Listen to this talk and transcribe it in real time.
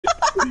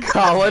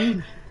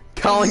Colin,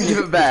 give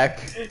it back.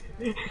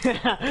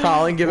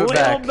 Colin, give it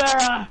back.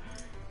 Wheelbarrow!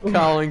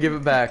 Colin, give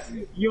it back.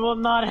 You will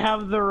not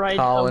have the right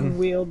Colin. of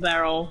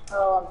wheelbarrow.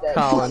 Oh, I'm dead.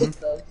 Colin.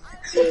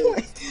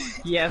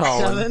 Yes,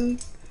 Colin. Seven.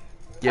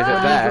 Give it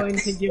I'm back. going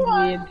to give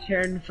me a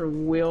turn for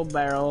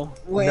wheelbarrow.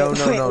 Wait, No.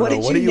 What, did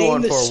What do you name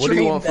want the for? What do you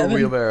stream, want for Devin?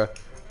 wheelbarrow?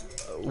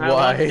 I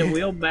want the Why?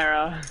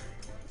 wheelbarrow.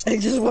 I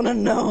just want to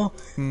know.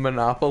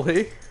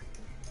 Monopoly?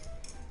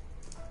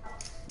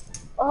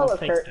 Oh, I'll look,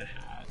 take Kurt. the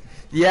hat.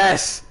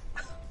 Yes!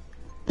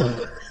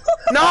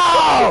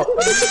 No!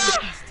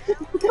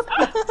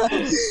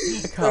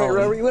 Alright, Colin.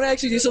 Robert, you want to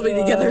actually do something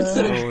together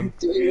instead Colin. of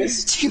doing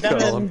this stupid.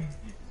 Colin.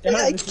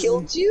 I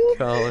killed you?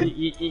 Colin.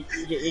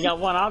 You got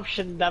one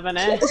option, Devin,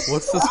 eh?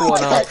 What's this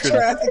one That option?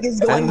 traffic is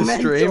going End the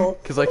stream? mental.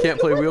 Because I can't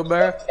play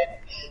wheelbarrow?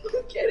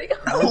 I'm kidding.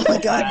 Oh my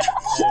god.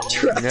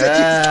 Traffic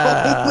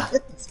Yeah. is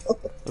going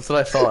mental. That's what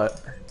I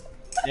thought.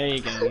 There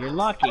you go, you're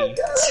lucky.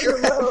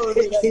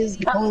 Traffic is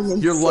going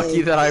insane. You're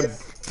lucky that I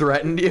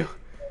threatened you.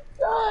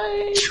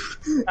 Die.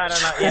 I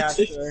don't know, yeah,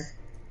 sure.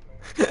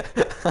 I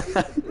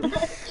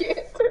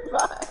can't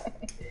survive.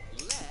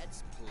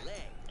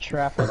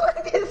 Traffic.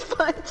 Like his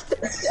punch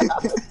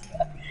down.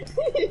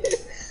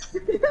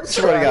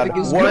 Swear to Traffic God,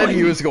 is one of going-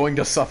 you is going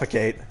to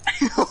suffocate.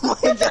 Oh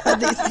my god,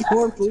 these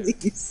poor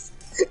police.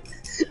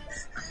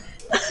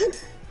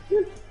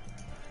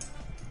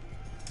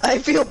 I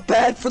feel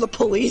bad for the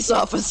police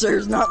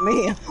officers, not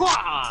me.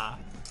 Wah!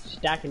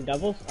 Stacking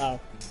doubles? Oh.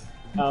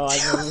 Oh, I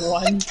got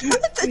one. The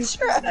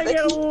I traffic.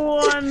 got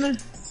one!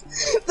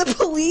 The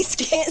police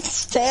can't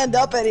stand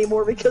up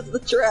anymore because of the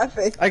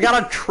traffic. I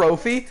got a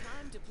trophy?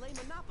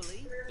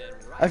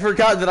 I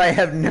forgot that I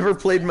have never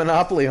played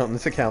Monopoly on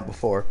this account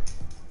before.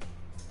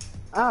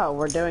 Oh,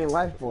 we're doing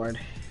live board.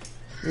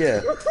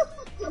 Yeah.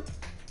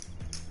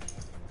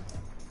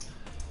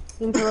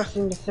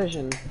 Interesting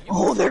decision.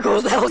 Oh, there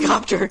goes the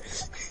helicopter.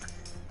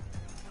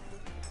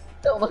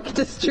 Don't look at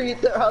the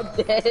street, they're all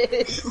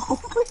dead. Oh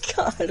my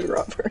god,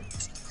 Robert.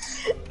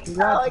 Congrats,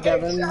 Oh, I got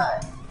Devin.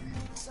 shot.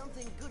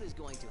 Something good is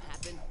going to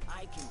happen.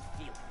 I can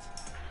feel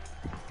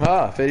it.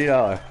 Ah,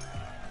 $50.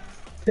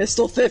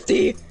 Pistol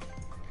 50.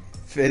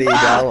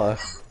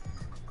 $50.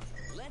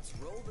 Let's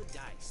roll the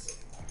dice.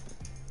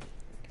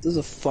 This is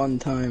a fun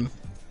time.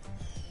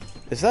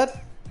 Is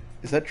that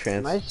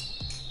trans? Nice.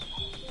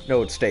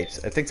 No, it's states.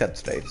 I think that's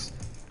states.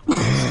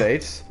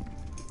 States?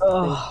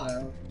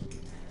 Oh,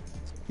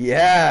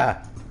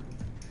 Yeah!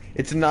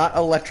 It's not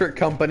Electric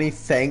Company,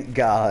 thank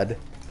God.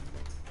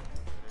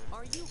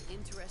 Are you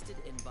interested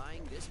in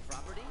buying this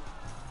property?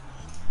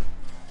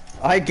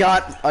 I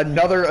got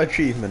another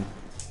achievement.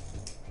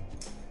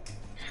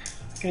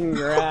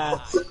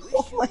 Congrats.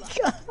 oh my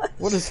god.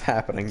 What is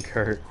happening,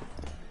 Kurt?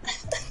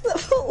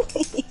 The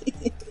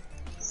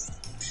police.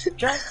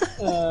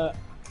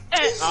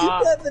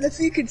 Devin, if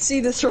you could see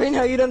this right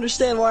now, you'd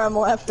understand why I'm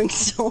laughing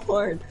so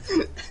hard.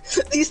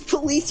 These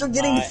police are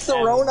getting I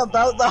thrown am-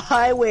 about the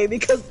highway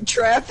because the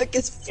traffic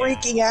is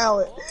freaking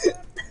out.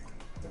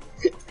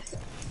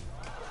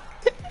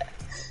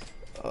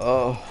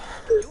 Oh.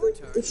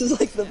 This is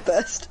like the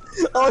best.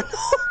 Oh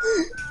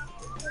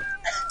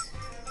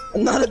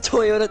no! Not a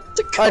Toyota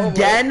Tacoma.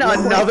 Again, No way.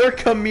 another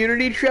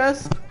community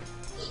chest?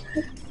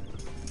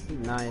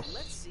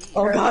 Nice.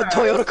 Oh god,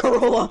 Toyota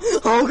Corolla.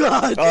 Oh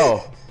god.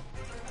 Oh.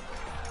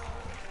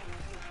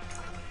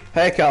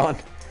 Hey, Colin.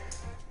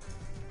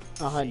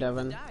 Oh, hi,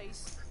 Devin.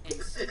 Dice and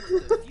see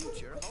what the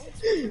future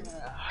holds.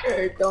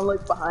 Kurt, don't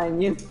look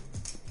behind you.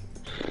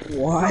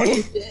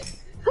 Why?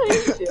 I'm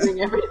shooting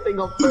every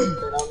single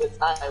person on this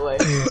highway.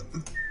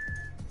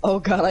 Oh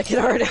god, I can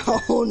already.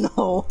 Oh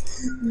no.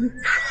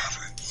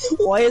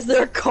 Why is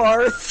there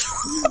cars?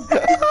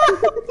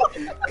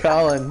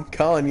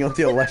 Colin, you want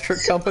the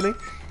Electric Company?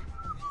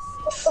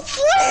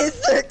 Why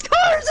is there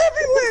cars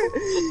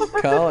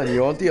everywhere? Colin,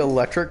 you want the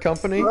Electric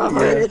Company? Robert,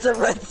 Yeah. it's a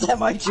red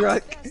semi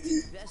truck.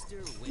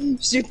 Investor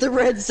wins. Shoot the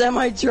red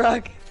semi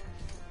truck.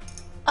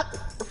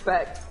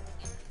 Perfect.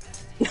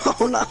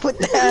 No, not with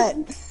that.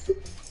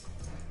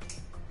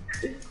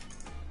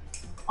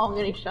 Oh, I'm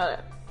getting shot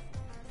at.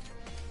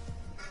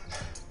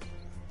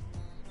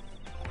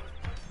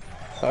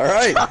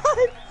 Alright.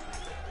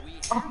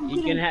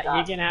 You can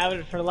have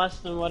it for less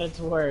than what it's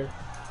worth.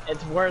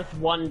 It's worth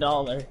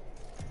 $1.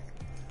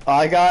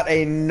 I got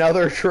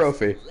another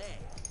trophy.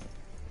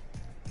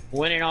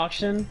 Win an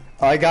auction?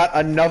 I got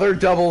another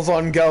doubles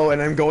on go,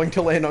 and I'm going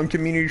to land on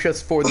community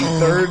chest for the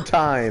third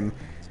time.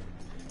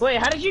 Wait,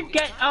 how did you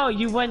get? Oh,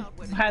 you went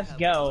past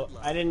go.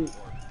 I didn't.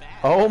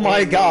 Oh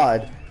my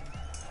god.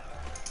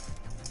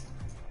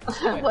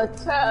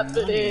 What's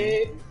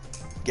happening?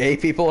 Gay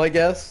people, I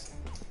guess?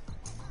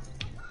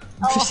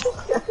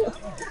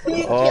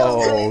 You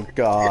Oh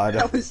god.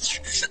 I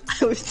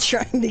was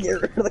trying to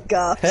get rid of the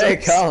cops. Hey,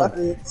 I'm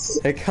Colin.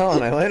 sorry. Hey,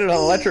 Colin, I landed on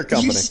Electric You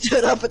Company.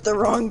 stood up at the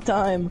wrong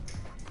time.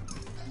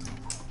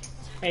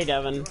 Hey,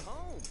 Devin.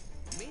 Home.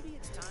 Maybe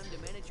it's time to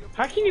manage your.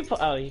 How can you put?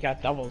 Oh, you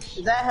got doubles.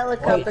 Is that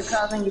helicopter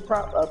causing you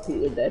up?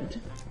 You're dead.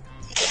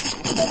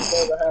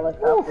 That's the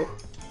helicopter.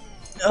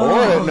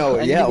 Oh, no,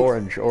 I yeah, need to-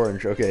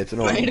 orange. Okay, it's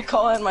an I need orange. to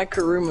call in my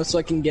Karuma so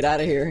I can get out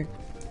of here.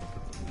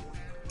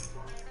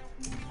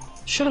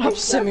 Shut up,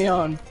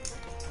 Simeon.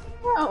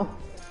 Oh,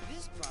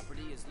 This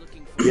property is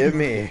looking for Give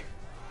me.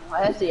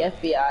 why is the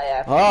FBI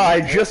after Oh,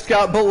 I just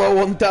got below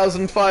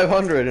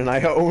 1,500 and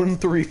I own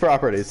 3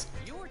 properties.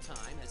 your time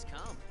has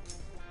come.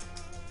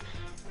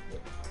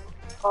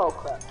 Oh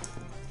crap.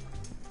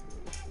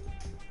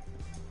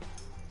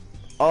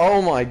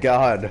 Oh my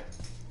god.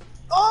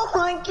 Oh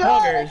my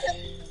god! Buggers.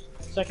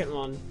 Second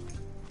one.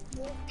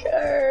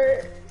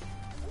 Kurt.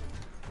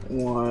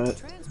 What?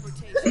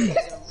 Transportation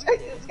is I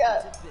just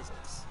got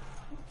business.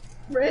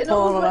 rid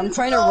Hold on, of I'm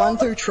trying to run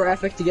through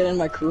traffic to get in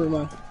my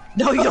Karuma.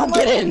 No, you don't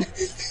get in!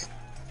 Is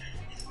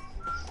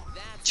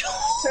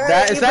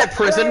that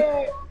prison?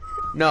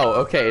 No,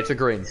 okay, it's a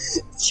green.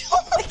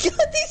 Oh my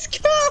god, these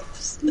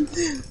cops!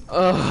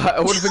 I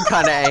would have been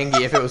kind of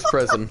angry if it was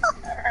prison.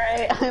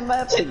 Alright, I'm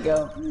about to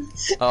go.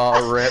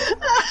 Oh, rip.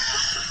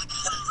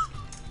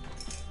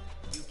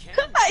 You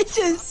can I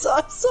just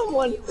saw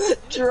someone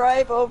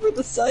drive over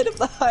the side of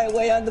the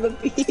highway onto the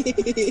beach.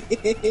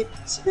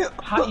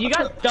 You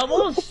got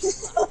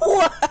doubles?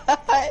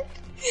 What?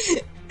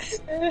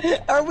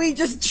 Are we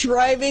just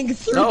driving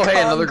through No,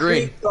 hey, another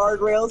concrete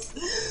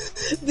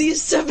guardrails?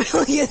 These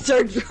civilians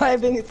are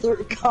driving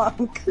through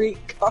concrete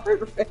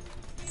guardrails.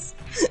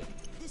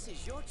 this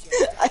is your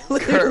chance. I Kurt,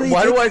 literally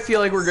why do just- I feel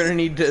like we're gonna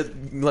need to,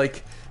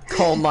 like,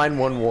 call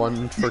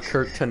 911 for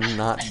Kurt to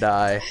not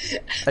die?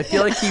 I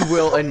feel like he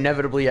will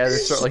inevitably either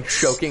start, like,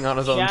 choking on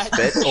his own Chat,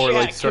 spit or,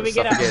 like, chat, start can we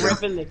get a suffocating.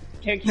 rip in the?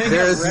 Can we There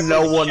get a is rip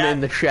no in the one chat?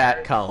 in the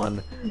chat,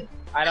 Colin.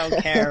 I don't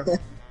care.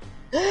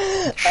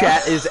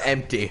 Chat is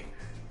empty.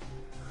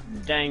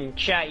 Dang,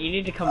 chat, you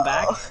need to come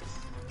back.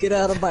 Get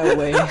out of my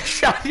way.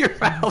 Shut your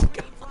mouth,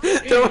 Colin.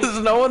 There was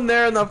no one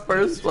there in the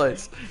first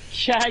place.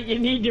 Chat, you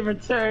need to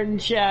return,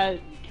 chat.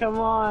 Come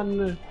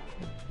on.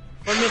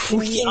 We're missing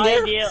We the can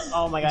get- idea.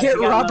 Oh my god. Get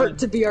we got Robert another-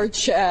 to be our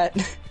chat.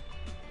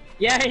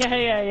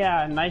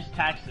 Yeah. Nice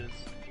taxes.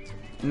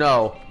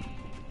 No.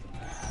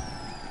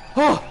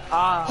 Oh,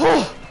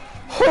 Ah,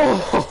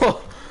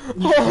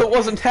 it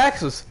wasn't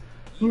taxes.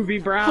 Movie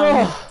Brown.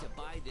 Oh, To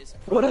buy this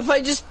What if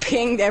I just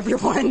pinged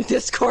everyone in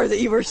Discord that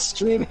you were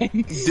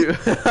streaming? do,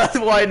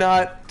 why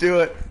not? Do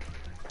it.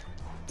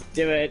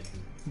 Do it.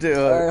 Do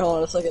Alright, it. hold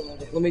on a second.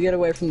 Let me get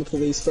away from the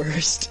police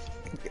first.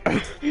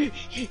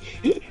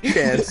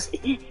 Chance.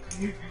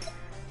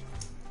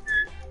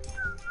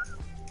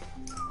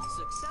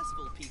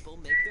 successful people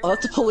make their Oh,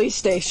 that's a police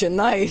station.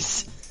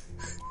 Nice.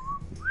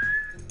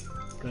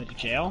 Go to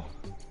jail?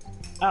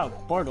 Oh,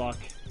 boardwalk.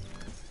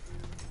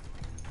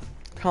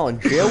 Colin,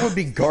 jail would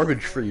be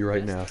garbage for you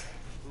right now.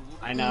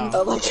 I know. I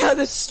like how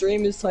this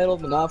stream is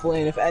titled Monopoly,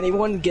 and if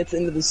anyone gets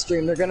into the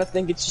stream, they're gonna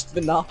think it's just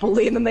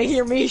Monopoly, and then they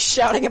hear me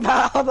shouting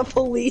about how the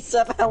police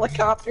have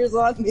helicopters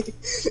on me.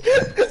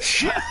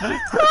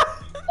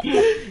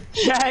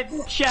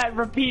 Chat,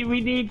 repeat,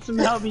 we need some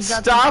help. He's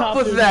got Stop some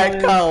with coppers that,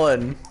 in.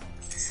 Colin.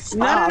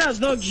 No,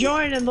 they'll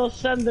join and they'll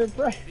send their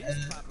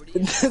prayers.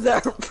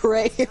 Their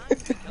prayer.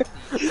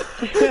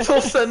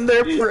 They'll send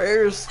their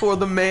prayers for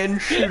the man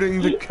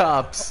shooting the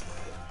cops.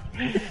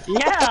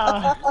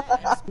 Yeah!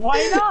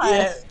 Why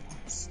not?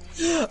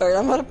 Alright,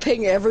 I'm gonna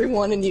ping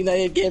everyone in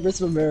United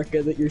Gamers of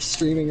America that you're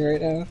streaming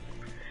right now.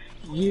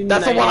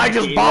 That's the one I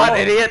just bought,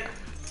 idiot.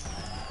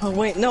 Oh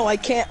wait, no, I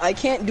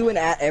can't do an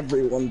at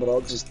everyone, but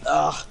I'll just,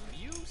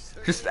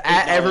 Just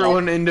at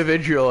everyone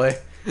individually.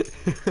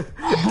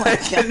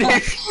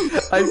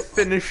 I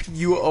finished.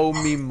 You owe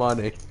me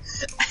money.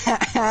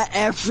 at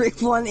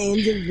everyone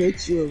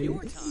individually.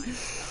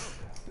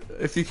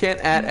 If you can't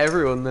at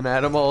everyone, then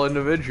add them all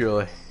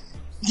individually.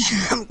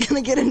 I'm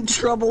gonna get in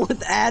trouble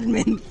with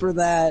admin for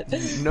that.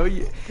 No,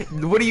 you.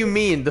 What do you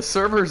mean? The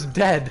server's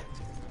dead.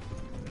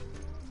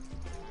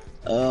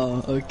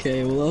 Oh,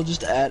 okay, well I'll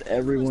just add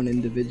everyone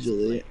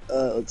individually.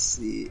 Let's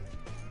see.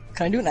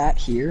 Can I do an at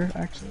here,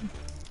 actually?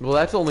 Well,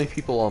 that's only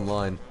people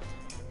online.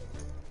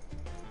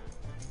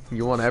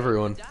 You want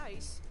everyone.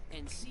 dice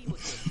and see what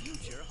the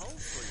future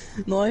holds for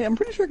you. No, I'm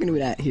pretty sure I can do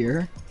an at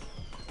here.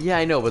 Yeah,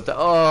 I know, but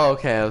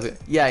okay.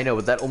 Yeah, I know,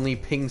 but that only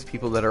pings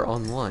people that are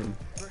online.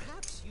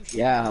 Perhaps you should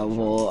Yeah,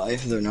 well,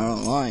 if they're not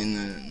online,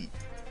 then...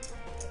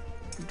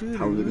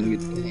 How are they gonna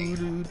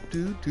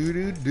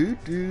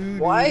get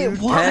Why?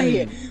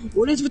 Why?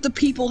 What is with the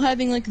people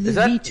having, like, the Is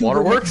that VTuber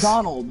Waterworks?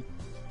 McDonald?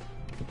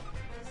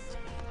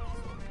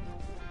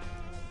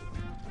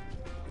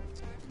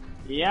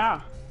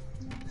 Yeah.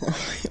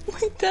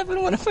 Wait,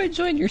 Devin, what if I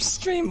join your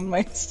stream on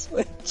my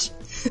Switch?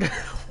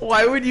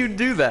 Why would you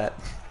do that?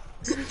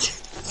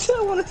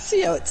 I want to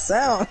see how it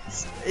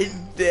sounds.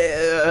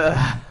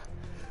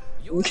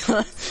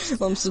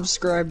 I'm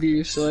subscribed to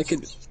you so I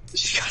could...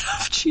 Shut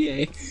up,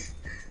 GA.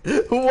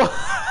 What?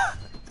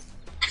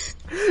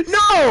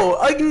 No!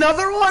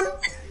 Another one?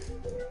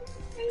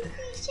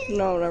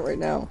 No, not right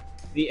now.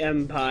 The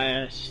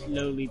empire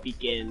slowly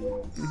begins.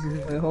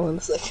 Wait, hold on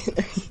a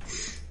second.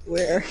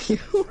 Where are you?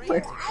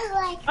 Where?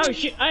 Oh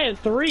shit, I had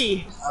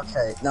 3!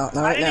 Okay, no, not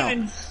I right didn't now.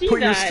 even see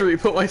Put your that! stream.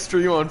 Put my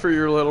stream on for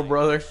your little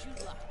brother.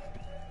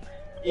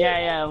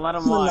 Yeah, let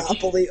him watch.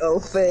 Monopoly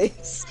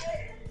O-Face.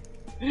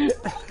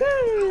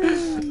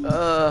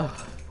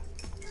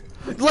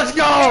 Let's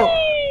go!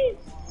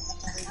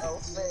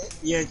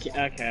 You're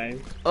okay.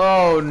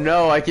 Oh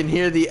no, I can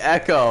hear the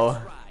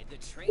echo.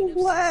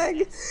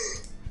 Lag.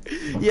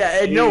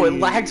 Yeah, no, it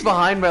lags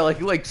behind by like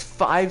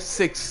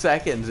 5-6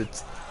 seconds.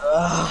 It's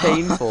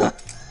painful.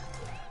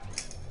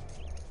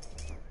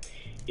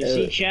 You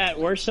see, chat,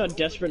 we're so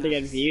desperate to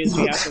get views,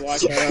 we have to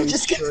watch our own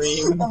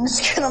stream. I'm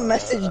just gonna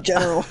message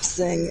General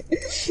saying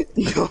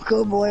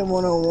Coco Boy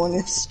 101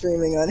 is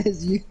streaming on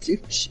his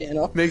YouTube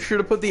channel. Make sure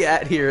to put the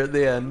 @ here at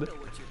the end.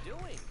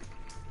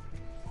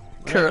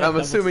 Kurt, I'm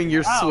assuming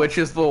your Switch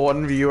is the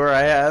one viewer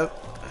I have.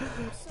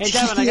 Hey,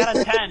 Devin, I got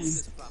a 10.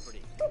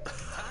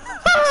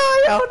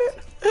 I own it.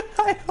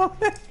 I own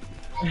it.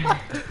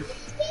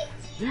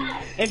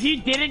 If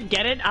you didn't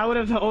get it, I would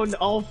have owned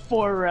all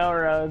 4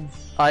 railroads.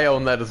 I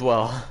own that as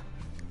well.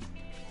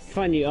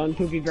 Fun, you own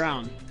Poopy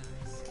Brown.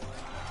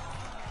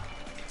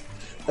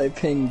 I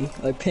pinged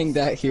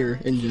that here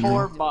in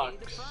general. $4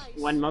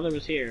 when Mother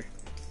was here.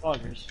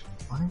 Buggers.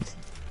 What?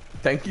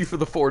 Thank you for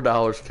the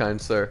 $4, kind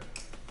sir.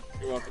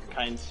 You're welcome,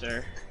 kind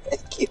sir.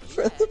 Thank you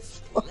for the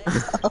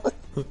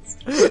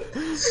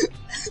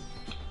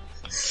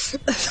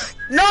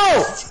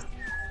No!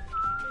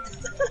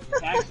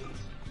 Taxes.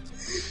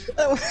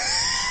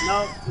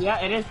 No, yeah,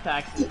 it is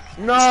taxes.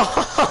 No!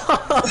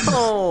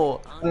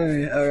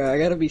 Alright, I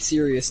gotta be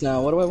serious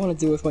now. What do I want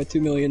to do with my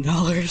 $2 million?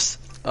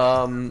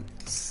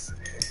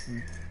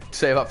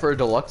 Save up for a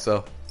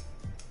Deluxo.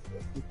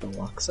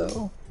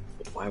 Deluxo?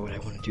 Why would I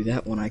want to do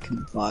that when I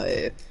can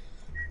buy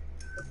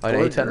An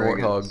Or A10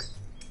 dragons. Warthog.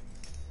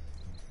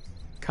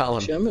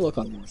 Colin. Actually, let me look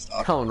on more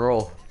stock. Colin,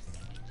 roll.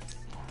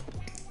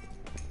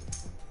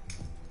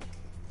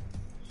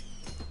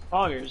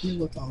 Poggers. Let me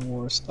look on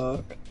war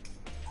stock.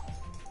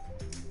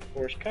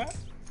 Horse cat?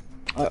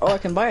 Oh, I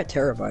can buy a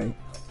terabyte.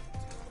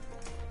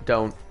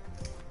 Don't.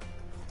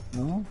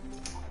 No?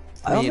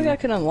 I don't think I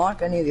can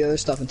unlock any of the other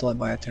stuff until I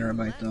buy a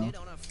terabyte, though. On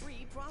a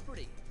free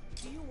property.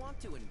 Do you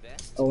want to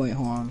invest? Oh wait,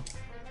 hold on.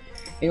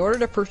 In order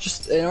to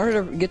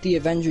get the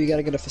Avenger, you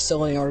gotta get a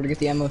facility. In order to get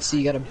the MOC,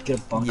 you gotta get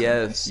a bunker.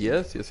 Yes.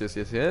 Yeah. Is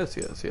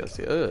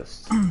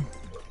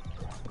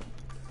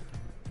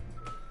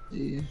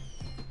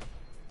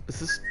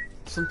this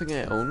something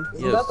I own?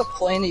 Is Yes. that the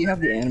plane that you have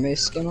the anime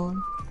skin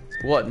on?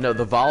 What? No,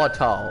 the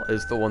Volatile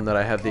is the one that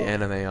I have the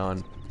anime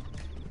on.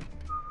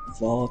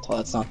 Volatile,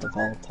 that's not the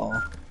Volatile.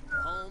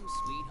 Home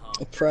sweet home.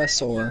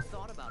 Oppressor.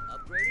 Thought about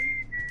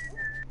upgrading?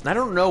 I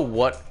don't know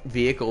what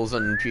vehicles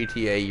in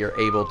GTA you're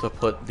able to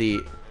put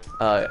the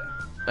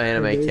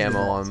anime camo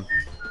on.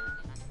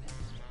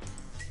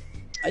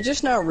 I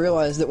just now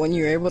realized that when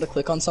you're able to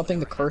click on something,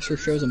 the cursor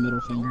shows a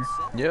middle finger.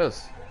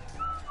 Yes.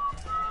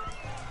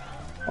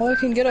 Oh, I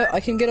can get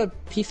a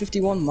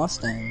P-51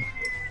 Mustang.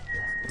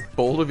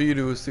 Bold of you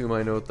to assume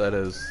I know what that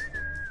is.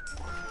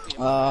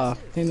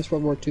 Famous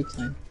World War II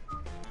plane.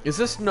 Is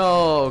this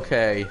no?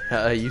 Okay.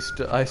 I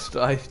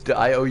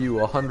owe you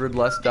 $100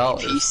 less.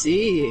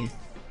 PC.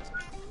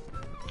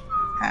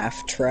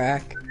 Half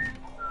track.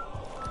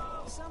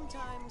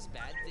 Sometimes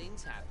bad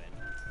things happen.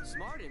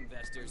 Smart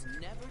investors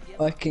never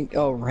give I can.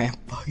 Oh, ramp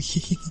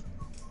buggy.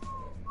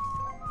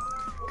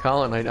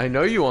 Colin, I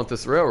know you want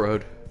this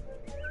railroad.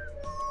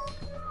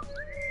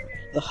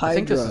 The Hydra. I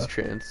think this is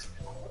chance.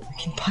 I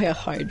can buy a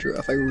Hydra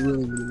if I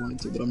really wanted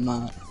to, but I'm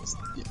not. It's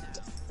the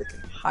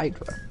freaking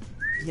Hydra.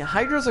 Yeah,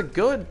 Hydras are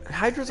good.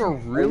 Hydras are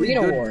really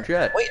Arena good War.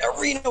 jet. Wait,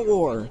 Arena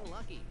War.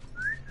 lucky.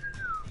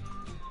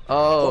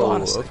 Oh, Hold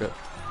on a second. okay.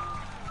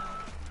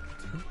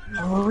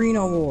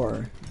 Arena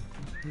War.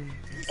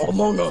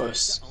 Among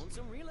Us. Own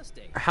some real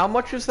estate. How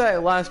much is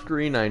that last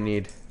green I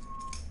need?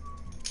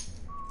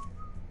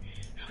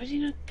 How is he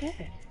not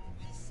dead?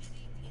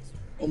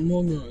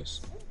 Among Us.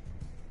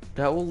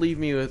 That will leave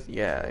me with,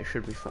 yeah, I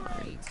should be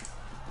fine.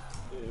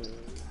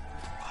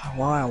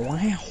 Wow.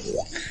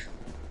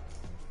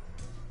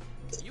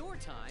 Your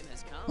time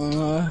has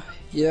come.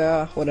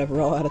 Yeah,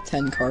 whatever. I'll add a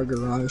 10-car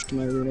garage to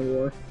my Arena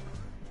War.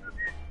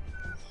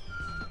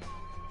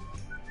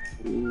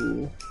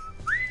 Ooh.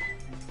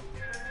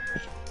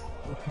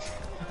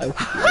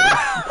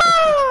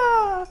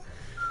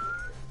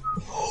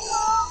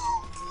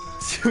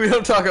 We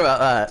don't talk about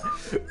that.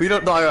 We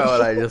don't talk about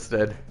what I just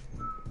did.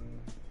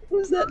 What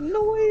was that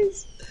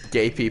noise?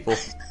 Gay people.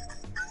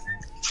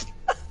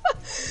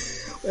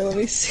 Wait, let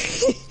me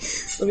see.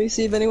 Let me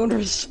see if anyone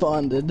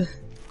responded.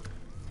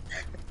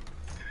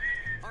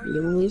 Are Did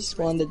you anyone interested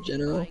respond to in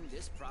General? buying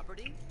this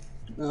property?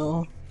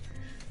 No.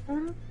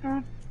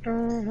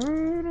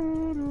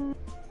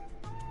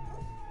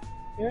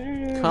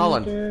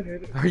 Colin,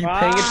 are you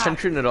paying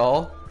attention at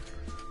all?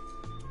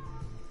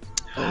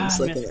 Wait a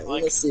second. missed I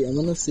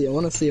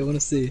wanna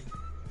see.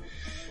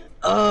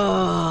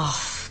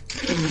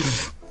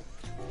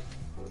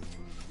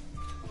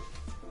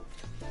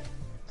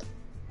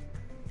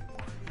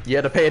 You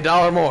had to pay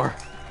 $1 more.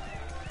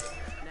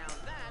 Now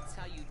that's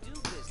how you do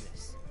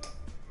business.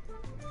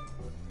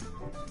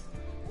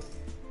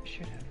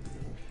 Should have.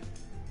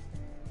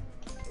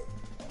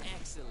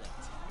 Excellent.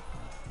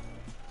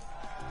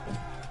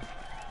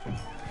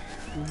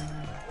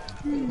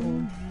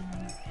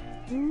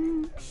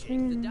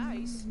 Shake the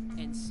dice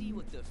and see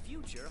what the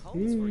future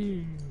holds for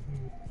you.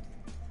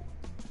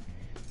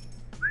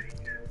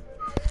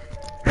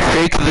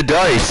 Shake the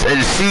dice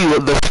and see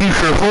what the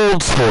future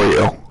holds for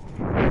you.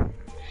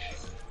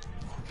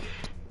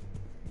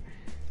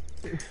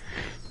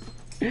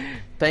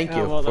 Thank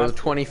you well, for the that's-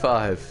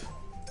 25.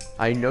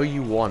 I know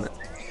you want it.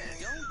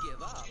 Don't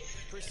give up.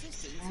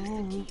 Persistence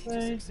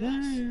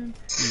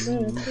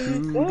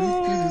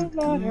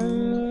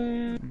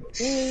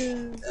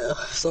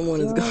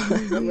Someone is gone.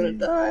 I'm gonna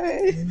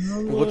die.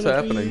 What's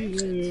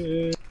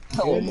happening?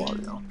 Hello,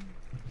 Mario.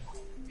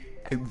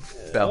 I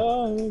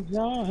fell.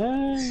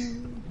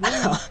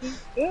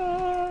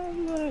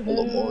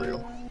 Hello,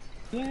 Mario.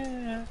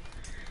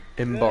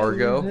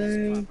 Embargo.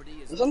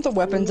 Doesn't the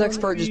weapons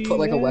expert just put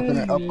like a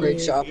weapon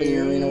upgrade shop in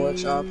your arena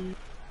workshop?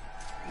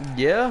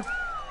 Yeah?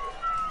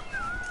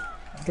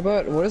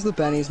 What does the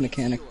Benny's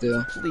mechanic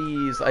do?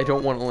 Please, I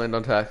don't want to land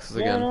on taxes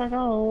again.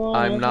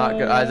 I'm not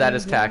gonna. That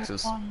is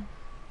taxes.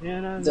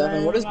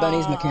 Devin, what does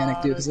Benny's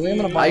mechanic do? Because I'm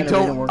gonna buy an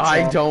arena workshop.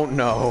 I don't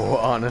know,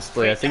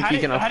 honestly. I think you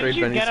can upgrade How did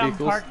you Benny's get on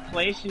vehicles. Park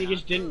Place and you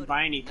just didn't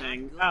buy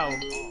anything? Oh,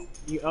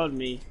 you owed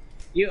me.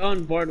 You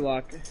own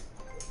Boardwalk.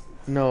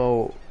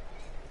 No.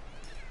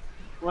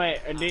 Wait,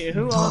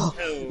 who owns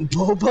who?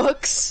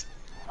 Bobucks?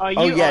 Oh, you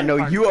Oh yeah, own no,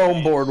 Park you own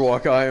Place.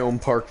 Boardwalk, I own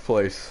Park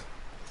Place.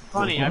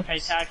 Funny, I pay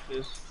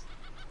taxes.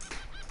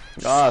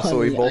 Ah, so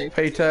we Funny, both I-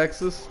 pay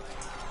taxes?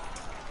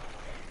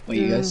 Wait,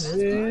 you guys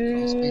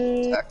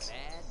pay tax?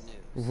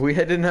 We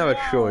didn't have a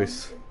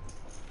choice.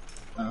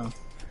 Oh, I don't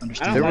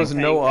understand. There like was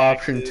no paying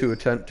option taxes. to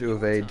attempt to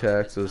evade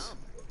taxes.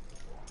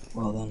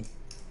 Well then.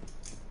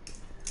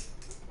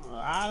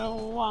 I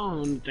don't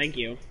want. Thank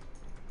you.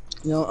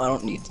 You know, I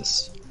don't need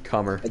this.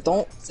 Comer. I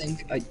don't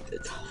think I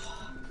did.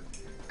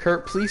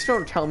 Kurt, please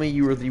don't tell me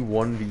you were the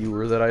one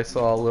viewer that I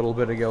saw a little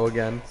bit ago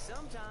again.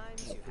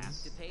 Sometimes you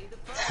have to pay the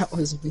price. That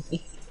was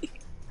me.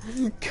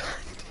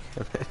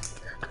 God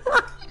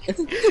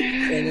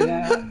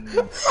damn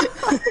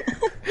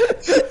it.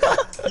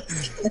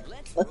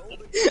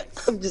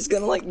 I'm just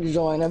gonna like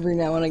join every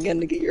now and again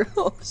to get your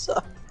hopes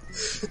up.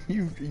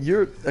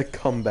 You're a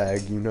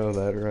cumbag, you know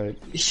that, right?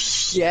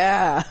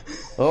 Yeah.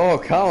 Oh,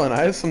 Colin,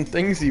 I have some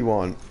things you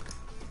want.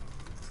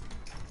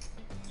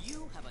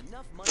 You have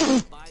enough money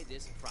to buy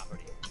this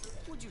property.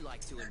 Would you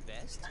like to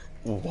invest?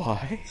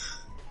 Why?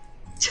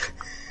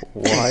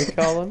 Why,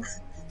 Colin?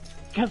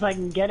 Because I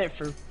can get it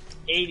for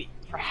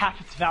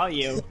half its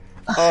value.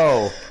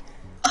 Oh,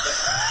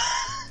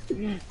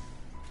 You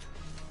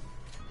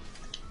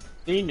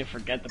need to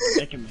forget the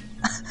predicament.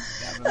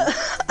 Devin.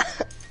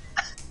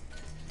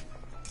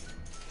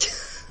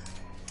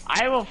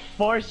 I will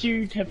force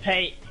you to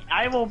pay.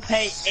 I will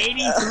pay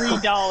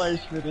 $83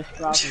 for this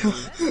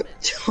property.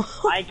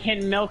 I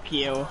can milk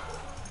you.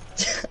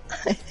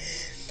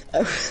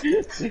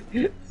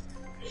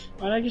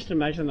 Why don't I just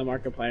imagine the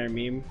Markiplier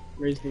meme?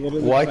 Where he's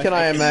literally why like, can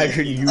I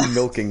imagine you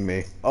milking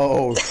me?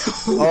 Oh,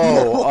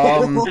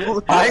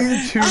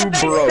 I'm too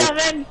broke.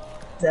 Devin!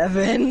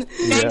 Devin,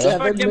 Yeah. for Devin,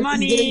 the this is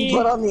money. getting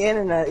put on the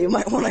internet. You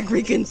might want to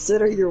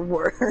reconsider your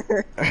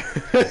word.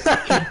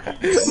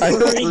 I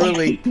don't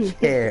really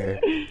care.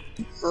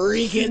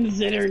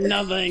 Reconsider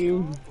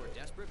nothing. For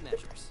desperate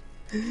measures.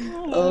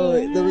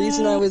 Oh, the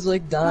reason I was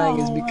like dying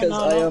is because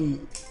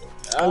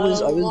I was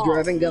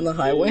driving down the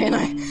highway and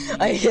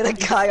I hit a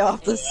guy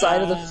off the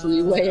side of the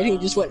freeway and he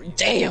just went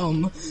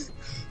damn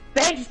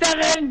Thanks,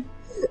 Devin!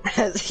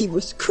 as he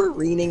was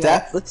careening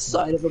That- off the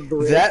side of a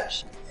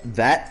bridge.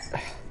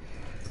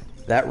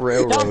 That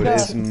railroad Donka.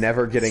 is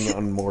never getting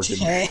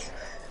unmortgaged.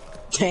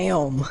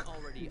 Damn.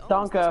 Already owns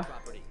Donka. this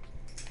property.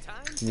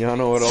 Time You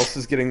know what else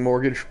is getting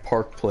mortgaged?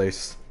 Park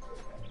Place.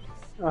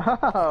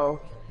 Oh.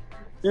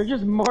 You're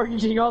just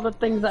mortgaging all the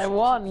things I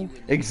want.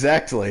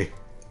 Exactly.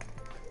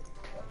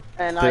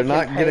 And They're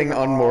not getting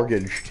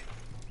unmortgaged.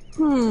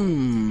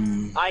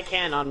 I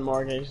can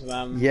unmortgage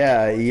them.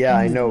 Yeah,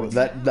 I know.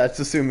 That's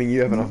assuming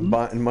you have enough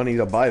money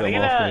to buy Can I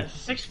them get off a me.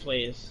 6,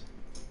 please?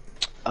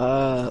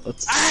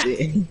 Let's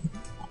see.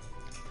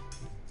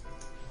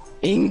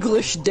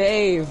 English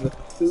Dave.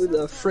 Who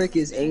the frick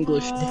is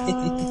English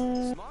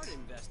Dave? smart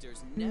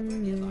investors never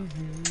give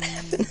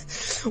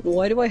up.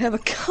 Why do I have a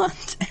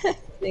contact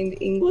named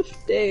English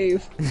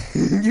Dave?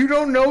 You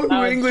don't know who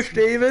it's- English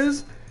Dave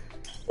is?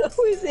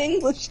 Who is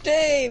English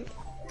Dave?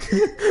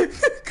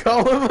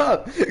 Call him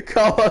up.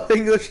 Call up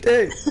English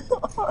Dave.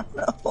 Oh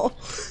no.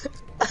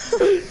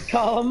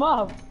 Call him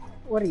up.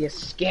 What are you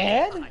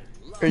scared?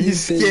 Are you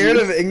scared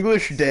of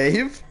English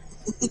Dave?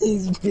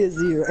 He's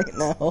busy right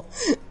now.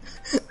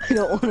 I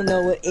don't want to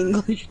know what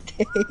English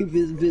Dave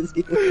is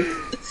busy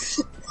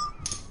with.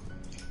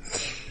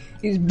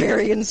 He's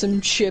burying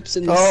some chips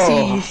in the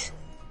Oh. sea.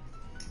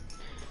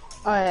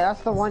 Oh yeah,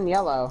 that's the one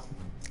yellow.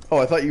 Oh,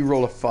 I thought you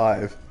rolled a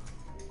 5.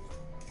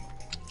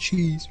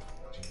 Cheese.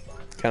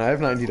 Can I have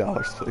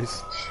 $90,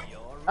 please?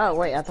 Oh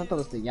wait, I thought that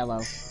was the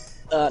yellow.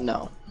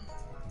 No.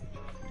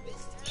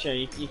 Sure,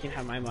 you can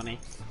have my money.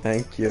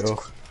 Thank you.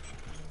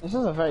 This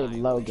is a very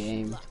low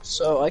game.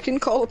 So I can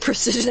call a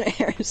precision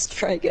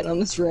airstrike in on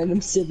this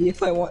random civvy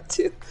if I want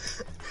to.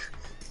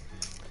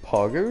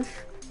 Poggers?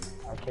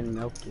 I can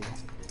milk you.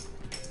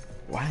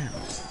 Wow.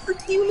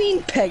 What do you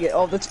mean Pegasus?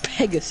 Oh, that's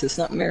Pegasus,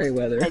 not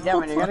Merryweather. Hey,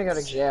 Devin, you're gonna go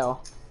to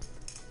jail.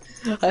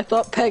 I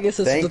thought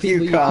Pegasus Thank was the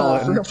people you, you call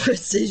Colin. for a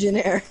precision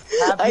air.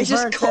 Happy I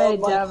just birthday, called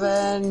my...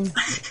 Devin.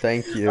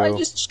 Thank you. I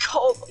just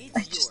called...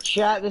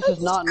 Chat, this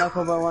is not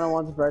Knuckleboy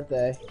 101's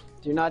birthday.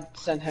 Do not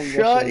send him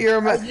Shut wishes.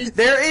 your mouth.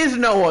 There is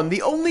no one.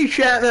 The only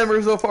chat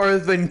member so far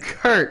has been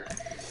Kurt.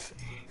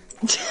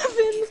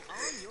 Devin,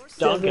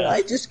 Duncan.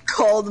 I just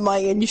called my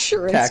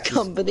insurance Taxes.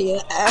 company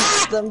and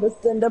asked them to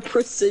send a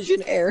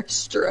precision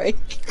airstrike.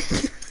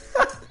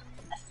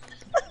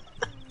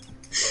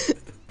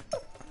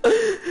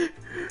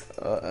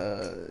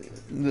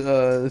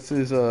 This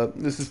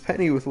is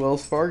Penny with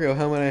Wells Fargo.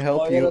 How may I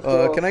help Oh, I you? gotta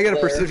throw Can I get a a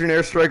flare. precision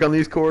airstrike on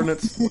these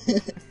coordinates?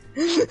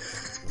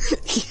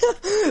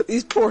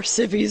 These poor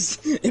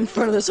civvies in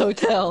front of this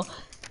hotel.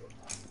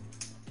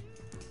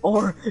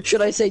 Or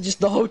should I say just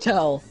the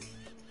hotel?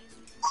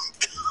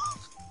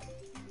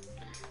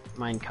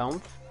 Mein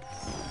Kampf?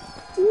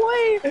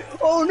 Wait!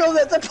 Oh no,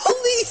 that's a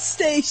police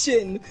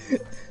station!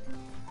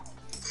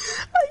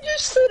 I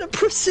just said a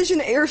precision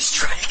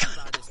airstrike on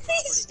a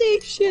police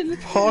station!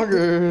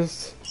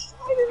 Poggers.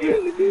 I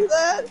didn't mean to do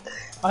that!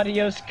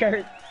 Adios,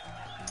 Kurt.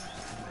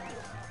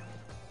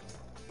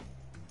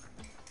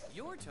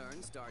 Your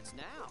turn starts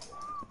now.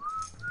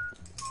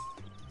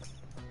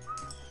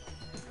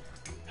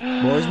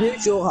 Mors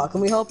Mutual, how can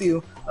we help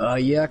you?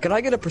 Yeah, can I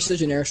get a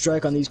precision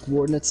airstrike on these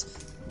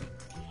coordinates?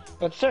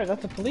 But sir,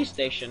 that's a police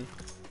station.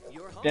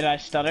 You're home. Did I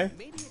stutter?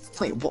 Maybe it's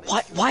Wait,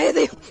 why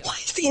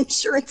is the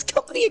insurance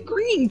company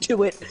agreeing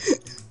to it?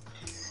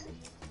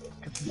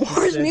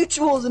 Mors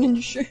Mutual is an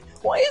insur-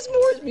 Why is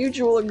Mors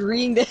Mutual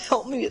agreeing to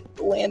help me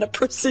land a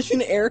precision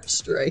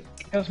airstrike?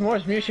 Because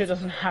Morris Mutual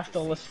doesn't have to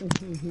listen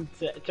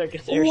to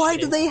Turkish Airstrike. Why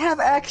do they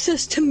have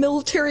access to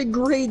military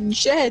grade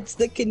jets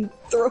that can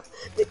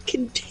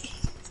take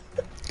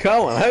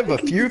Colin, I have a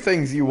few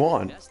things you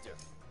want. Jester,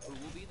 who will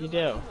be the You do.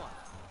 lucky one.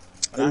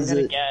 But I'm Is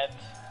gonna it- get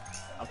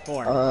a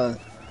form.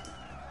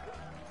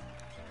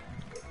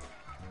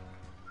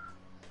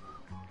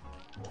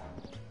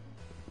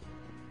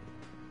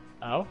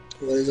 Oh?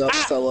 What is up,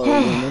 fellow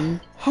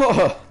woman?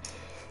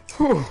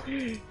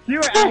 You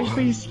were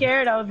actually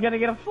scared I was gonna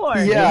get a floor.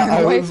 Yeah,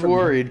 I away was from me.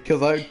 worried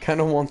because I kind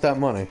of want that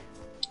money.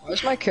 Why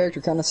does my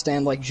character kind of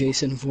stand like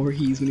Jason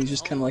Voorhees when he's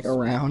just kind of like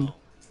around?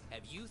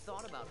 Have you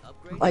thought about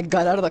upgrading? I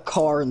got out of the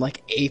car and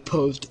like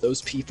A-posed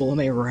those people and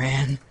they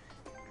ran.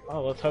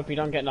 Oh, let's hope you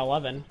don't get an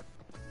 11.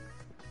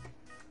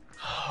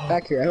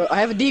 Back here, I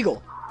have a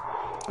deagle.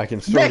 I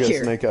can still Back get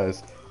here. snake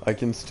eyes. I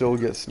can still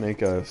get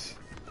snake eyes.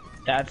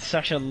 That's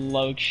such a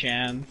low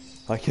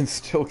chance. I can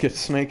still get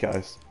snake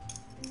eyes.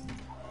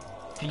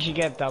 Did you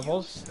get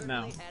doubles?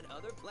 No. I had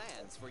other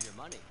plans for your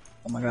money.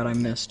 Oh my god, I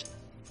missed.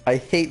 I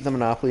hate the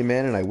Monopoly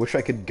Man and I wish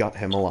I could gut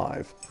him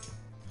alive.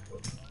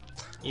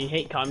 You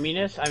hate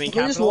communists? I mean,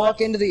 Can we just capitalists?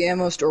 walk into the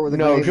ammo store with a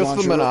No, grenade just the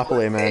launcher?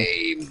 Monopoly Man.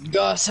 Hey,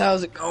 Gus,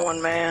 how's it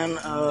going, man?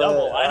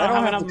 Double, I don't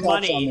have enough the cops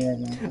money.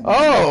 on me right now.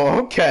 Oh,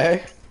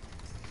 okay.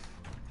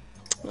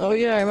 Oh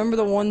yeah, I remember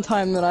the one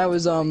time that I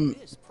was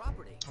This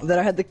property. that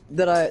I had the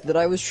that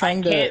I was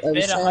trying can't to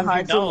bid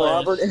hide from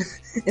 $100. Robert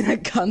in a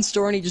gun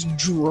store and he just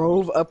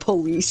drove a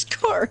police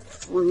car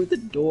through the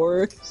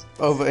doors.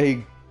 Of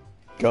a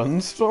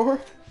gun store?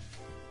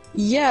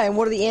 Yeah, and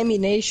one of the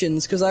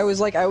ammunitions, because I was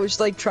like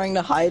trying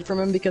to hide from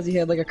him because he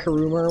had like a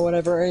Karuma or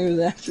whatever, and he was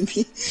after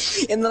me.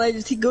 And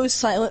then he goes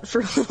silent for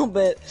a little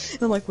bit,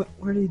 and I'm like,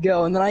 where did he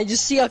go? And then I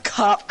just see a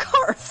cop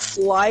car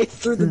fly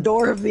through the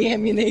door of the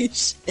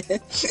ammunition.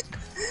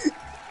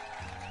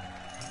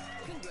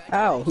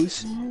 Ow,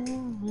 who's...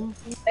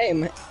 Hey,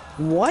 man,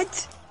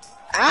 what?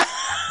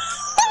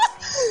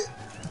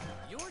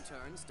 Your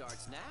turn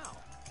starts now.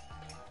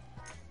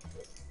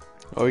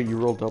 Oh, you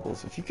roll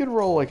doubles. If you could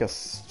roll like a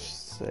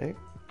 6.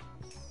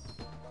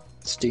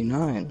 It's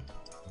D9.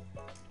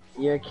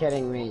 You're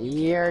kidding me.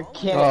 You're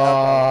kidding.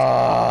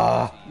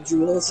 Did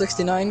you roll a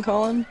 69,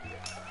 Colin?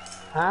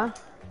 Huh?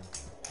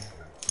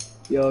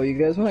 Yo, you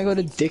guys want to go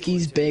to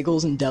Dickie's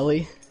Bagels and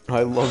Deli?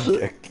 I love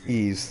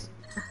Dickie's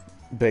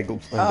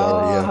bagels and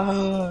deli,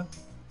 yeah.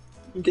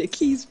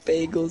 Dickie's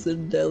Bagels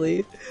and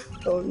Deli.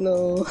 Oh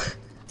no.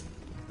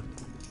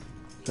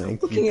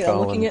 Thank you,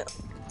 Colin.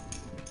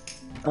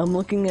 I'm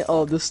looking at,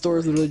 oh, this store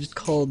is literally just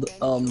called,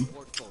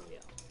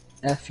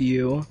 Portfolio.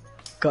 FU.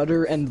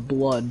 Gutter and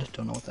Blood.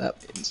 Don't know what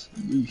that means.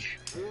 Yeesh.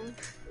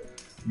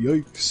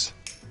 Yikes.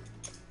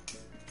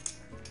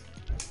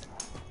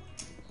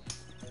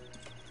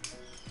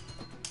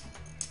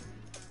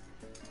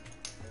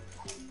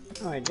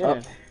 Oh, I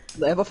did.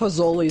 They have a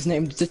Fazoli's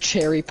named the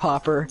Cherry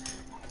Popper.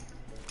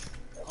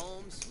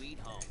 Home sweet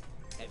home.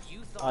 Have you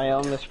thought I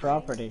own this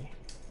property.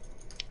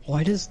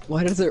 Why does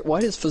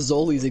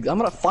Fazoli's I'm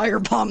gonna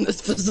firebomb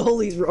this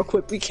Fazoli's real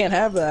quick, we can't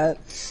have that.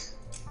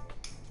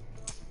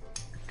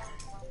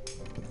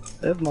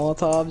 I have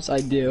Molotovs? I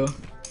do.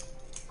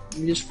 Let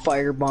me just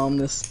firebomb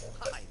this.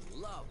 I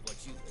love what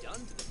you've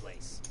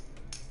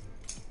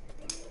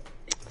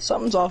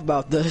Something's off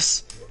about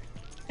this.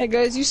 Hey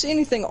guys, you see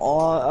anything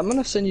off? I'm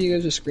gonna send you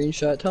guys a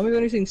screenshot. Tell me if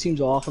anything seems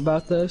off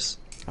about this.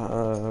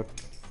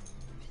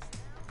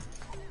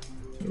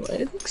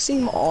 Anything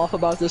seem off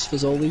about this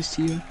Fazoli's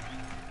to you?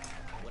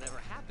 Whatever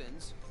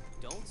happens,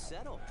 don't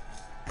settle.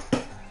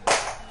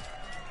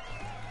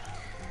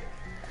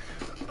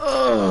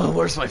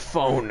 Where's my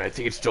phone? I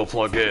think it's still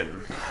plugged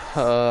in.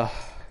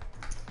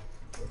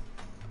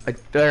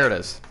 There it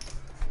is.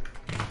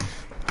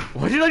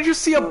 Why did I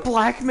just see a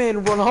black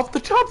man run off the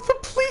top of the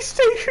police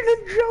station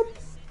and jump?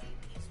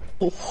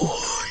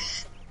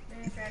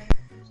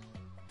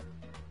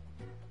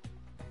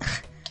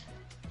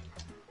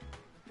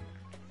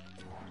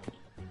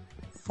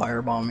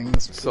 Firebombing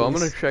this place. So I'm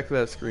gonna check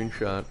that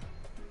screenshot.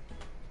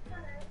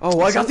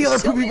 Oh, I got the other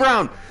Poopy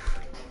Brown!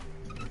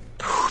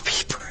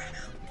 Poopy Brown.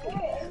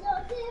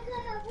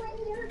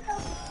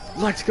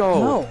 Let's go!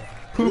 No,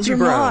 Poopy these are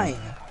Brown. mine.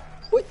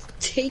 Quit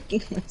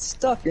taking my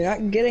stuff. You're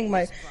not getting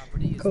my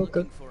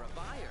coca.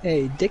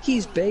 Hey,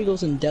 Dickie's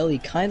Bagels and Deli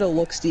kind of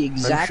looks the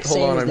exact hold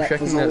same on, as I'm that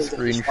checking that Fazoli's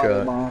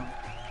screenshot. Firebomb.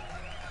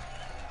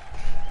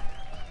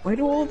 Why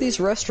do all of these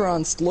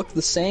restaurants look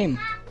the same?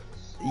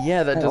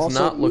 Yeah, that And does also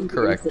not look move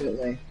correct.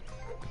 infinitely?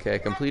 Okay, I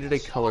completed a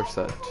color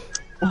set.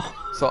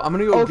 So I'm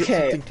gonna go get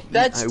Okay, something to eat.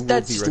 that's I will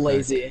that's be just right back.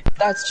 lazy.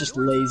 That's just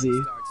lazy.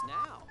 Starts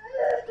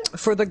now.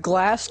 For the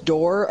glass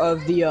door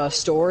of the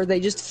store, they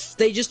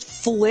just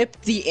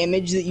flipped the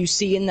image that you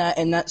see in that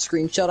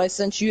screenshot I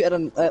sent you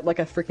at like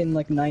a freaking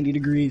like 90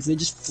 degrees. They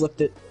just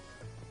flipped it,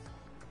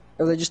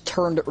 or they just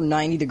turned it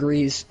 90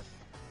 degrees.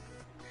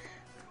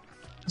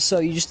 So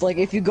you just like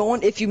if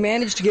you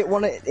manage to get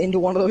into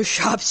one of those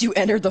shops, you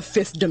enter the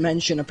 5th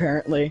dimension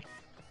apparently.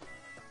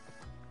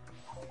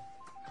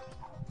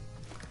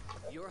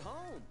 You're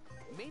home.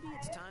 Maybe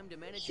it's time to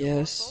manage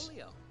Yes.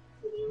 your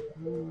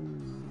portfolio.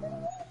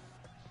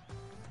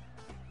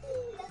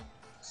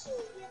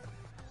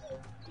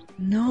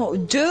 No,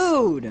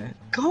 dude,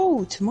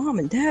 go to mom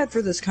and dad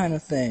for this kind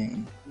of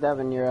thing.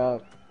 Devin, you're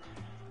up.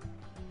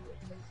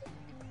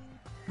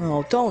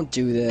 Oh, don't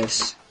do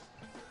this.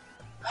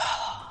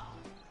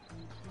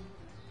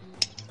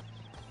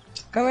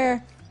 Come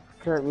here.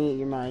 Kurt, mute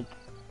your mic.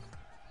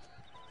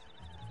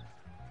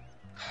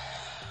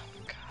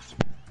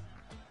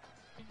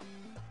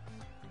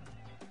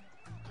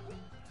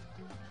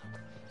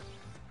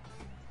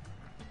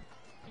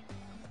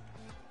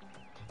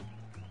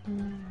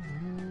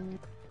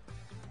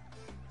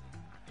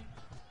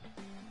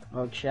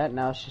 Oh, chat,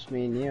 now it's just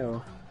me and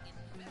you.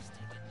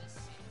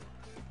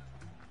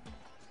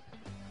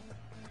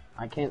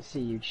 I can't see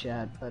you,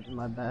 chat, but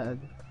my bad.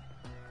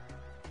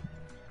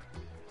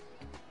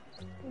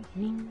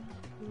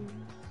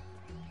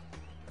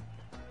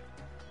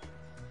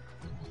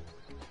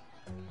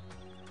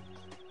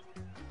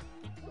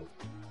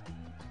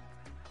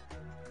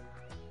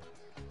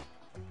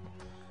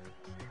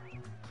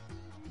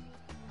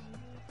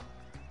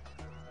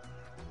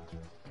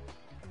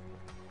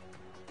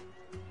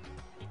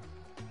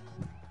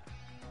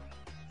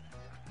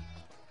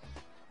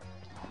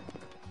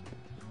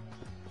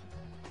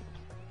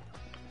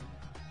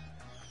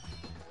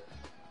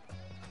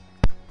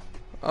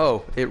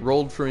 Oh, it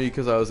rolled for me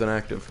because I was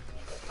inactive.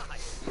 I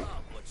love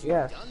what you've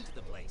Yes. done to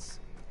the place.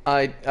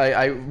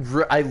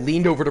 I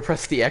leaned over to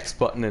press the X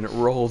button and it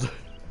rolled.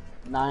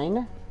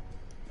 9?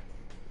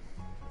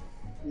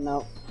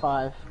 No,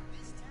 5.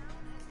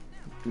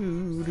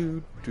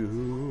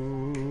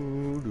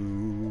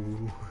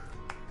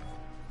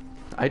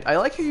 I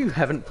like how you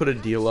haven't put a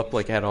deal up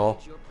like at all.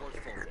 Your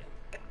portfolio.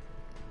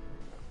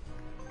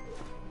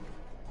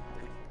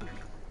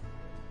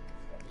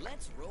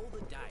 Let's roll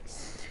the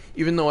dice.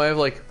 Even though I have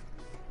like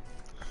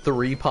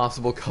 3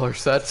 possible color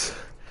sets.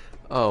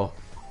 Oh.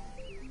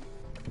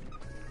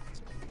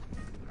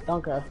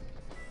 Donka.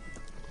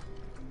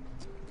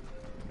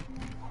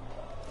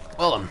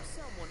 Well,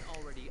 Someone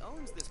already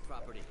owns this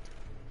property.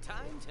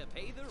 Time to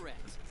pay the rent.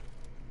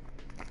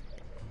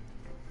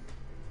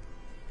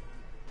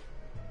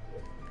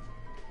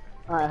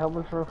 Alright,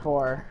 hoping for a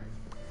 4.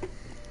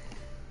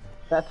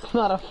 That's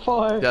not a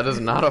 4. that is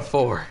not a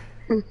 4.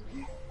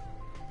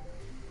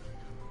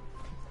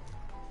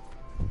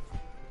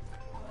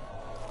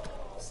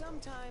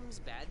 Sometimes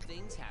bad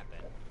things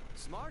happen.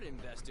 Smart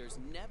investors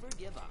never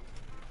give up.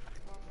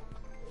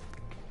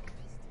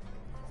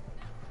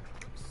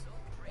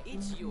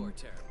 It's your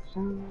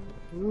turn.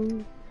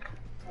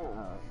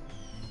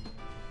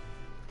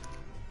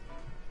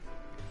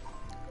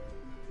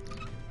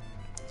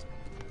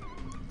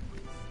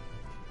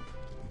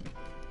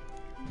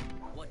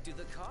 What do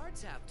the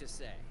cards have to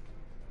say?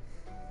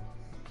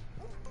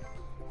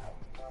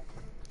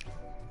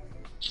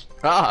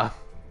 Ah,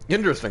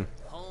 interesting.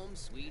 Home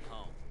sweet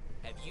home.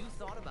 Have you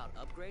thought about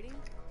upgrading?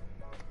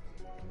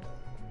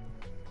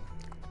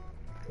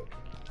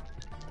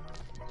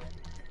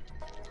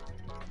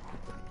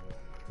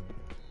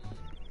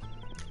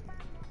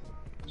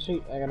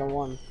 Sweet, I got a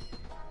 1.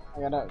 I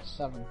got a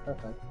 7,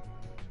 perfect.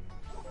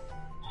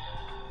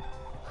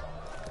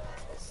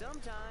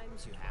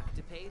 Sometimes you have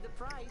to pay the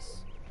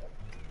price.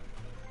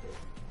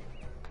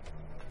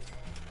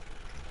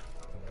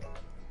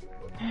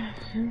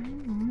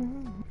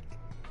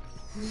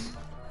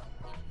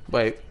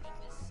 Wait.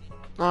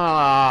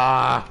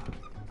 Ah.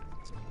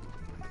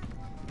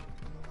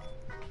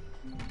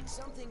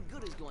 Something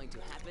good is going to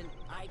happen.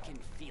 I can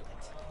feel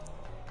it.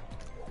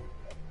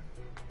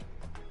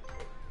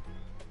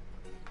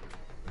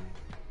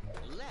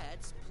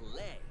 Let's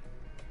play.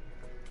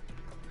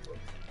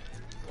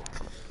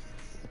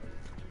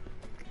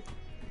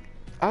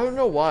 I don't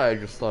know why I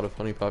just thought of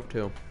Honey Pop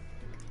too.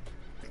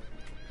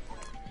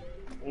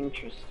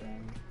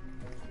 Interesting.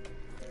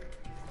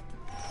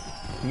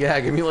 Yeah,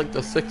 give me like the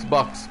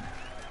 $6.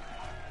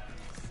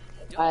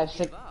 I have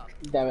six. Up.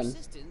 Devin.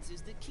 Persistence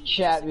is the key.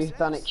 Chat, we've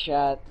done it,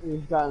 chat.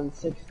 We've gotten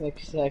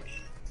 666.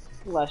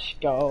 Let's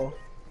go.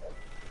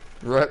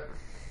 Right.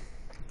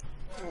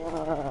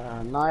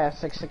 Now I have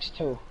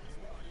 662.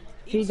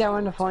 See, that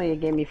one funny,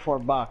 it gave me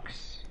 $4.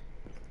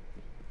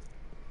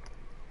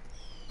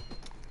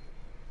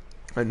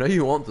 I know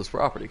you want this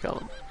property,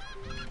 Colin.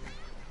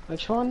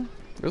 Which one?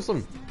 This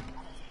one.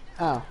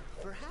 Oh.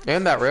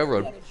 And that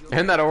railroad.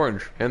 And that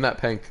orange. And that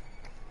pink.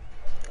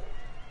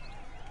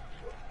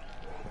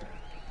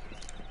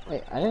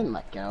 Wait, I didn't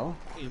let go.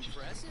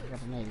 Impressive. I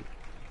got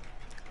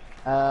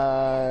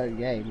an 8.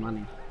 Yay,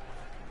 money.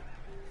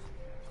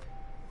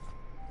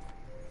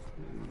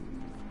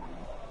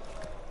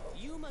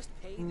 You must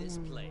pay this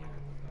player.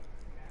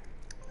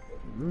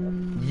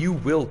 You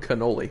will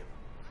cannoli.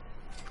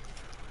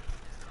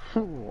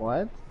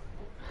 What?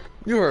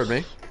 You heard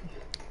me.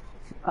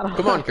 I don't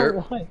Come on, know Kurt.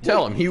 what.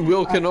 Tell him he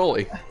will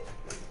cannoli.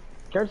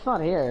 Kurt's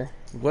not here.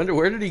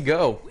 Where did he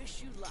go?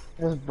 Wish you luck.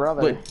 His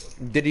brother. Wait,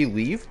 did he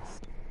leave?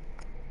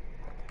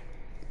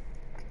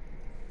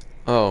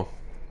 Oh,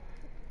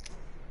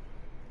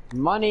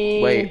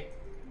 Money! wait.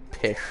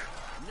 Pish.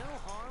 No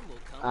harm will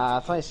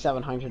come. It's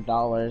only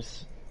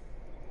 $700.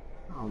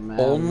 Oh man.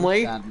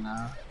 Only? I'm sad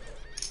now.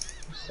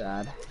 I'm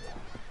sad.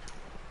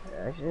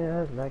 I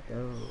should let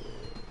go.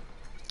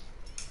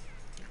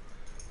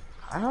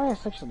 How do I have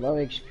such low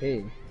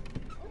HP?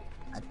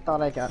 I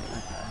thought I got. Okay.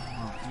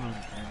 Oh, no one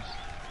cares.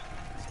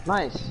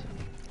 Nice.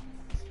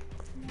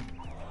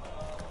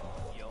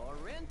 Your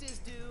rent is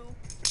due.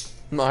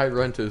 My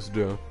rent is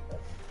due.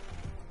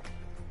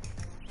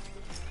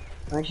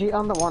 I'm actually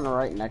on the one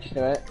right next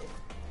to it.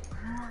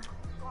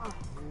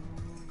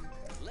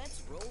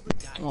 Let's roll the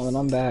dice. Oh, then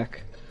I'm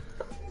back.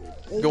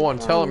 Go on,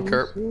 tell him,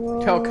 Kurt.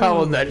 Tell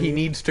Colin that he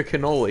needs to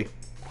cannoli.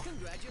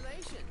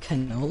 Congratulations.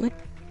 Cannoli?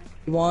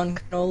 Obi-Wan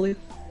cannoli?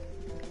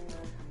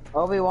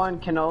 Obi-Wan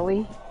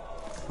cannoli.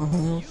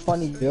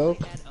 Funny joke.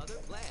 Had other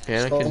plans.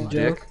 Anakin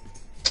joke. Dick.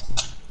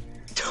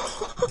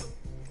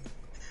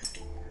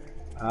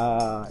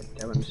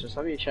 Devin, is there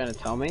something you're trying to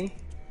tell me?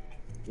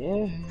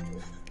 Yeah.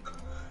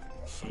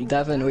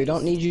 Devin, we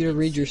don't need you to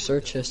read your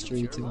search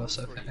history to us,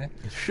 okay?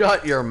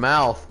 Shut your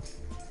mouth.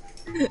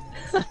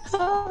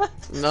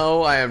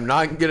 No, I am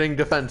not getting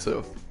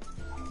defensive.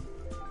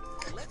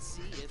 Let's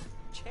see if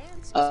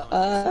chance is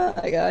on.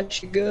 I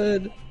got you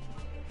good.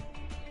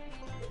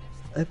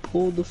 I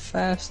pulled the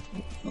fast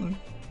one.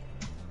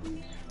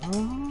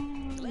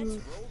 Let's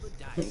roll the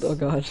dice. Oh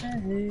god.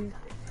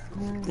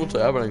 What's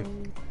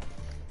happening?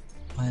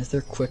 Why is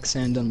there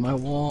quicksand on my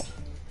wall?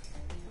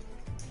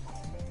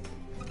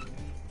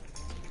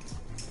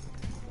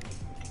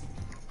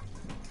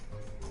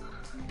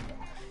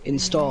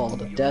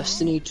 Installed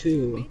Destiny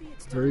 2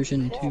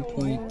 version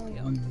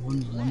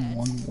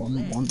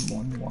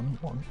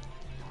 2.11111111.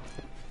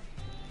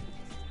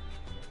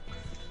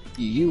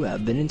 You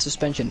have been in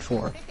suspension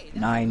for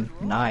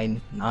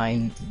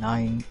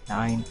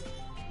 99999.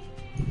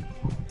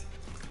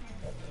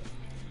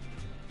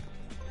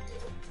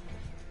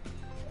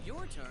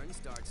 Your turn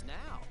starts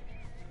now.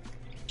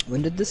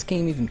 When did this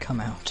game even come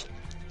out?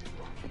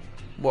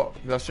 What?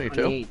 Destiny 2?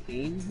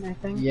 2018, I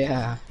think?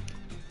 Yeah.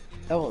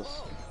 That was.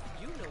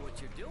 You know what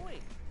you're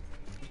doing.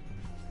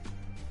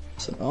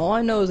 So all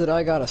I know is that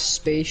I got a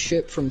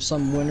spaceship from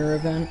some winter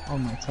event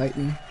on my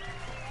Titan.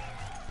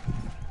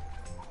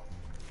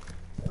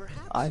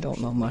 I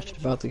don't know much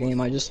about the game,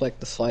 I just like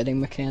the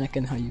sliding mechanic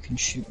and how you can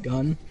shoot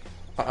gun.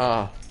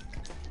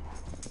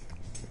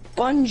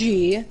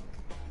 Bungie!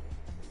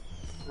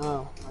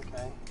 Oh,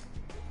 okay.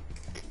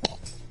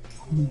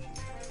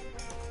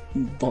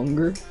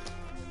 Bunger.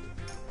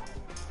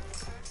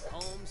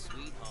 Home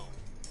sweet home.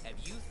 Have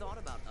you thought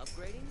about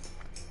upgrading?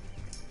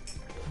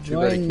 Too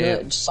bad he Join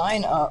can't.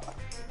 sign up.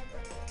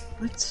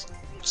 What?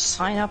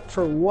 Sign up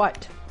for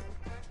what?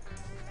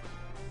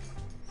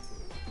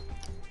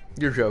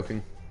 You're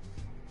joking.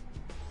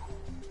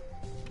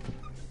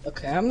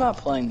 Okay, I'm not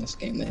playing this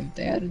game,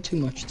 they added too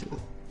much to it.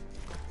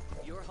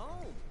 You're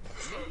home.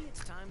 Maybe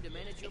it's time to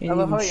manage your Can't I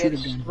love even how shoot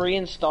it a gun.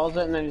 reinstalls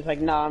it and then he's like,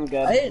 nah, I'm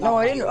good.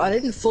 I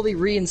didn't fully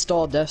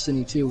reinstall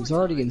Destiny 2. It was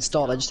already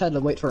installed. I just had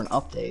to wait for an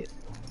update.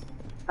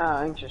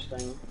 Oh,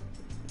 interesting.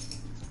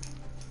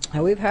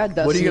 And we've had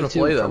Destiny What are you gonna 2.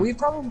 play, then? We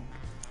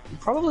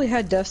probably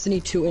had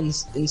Destiny 2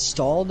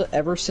 installed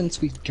ever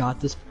since we got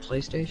this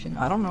PlayStation.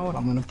 I don't know what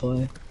I'm gonna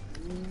play.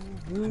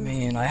 I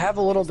mean, I have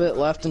a little bit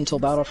left until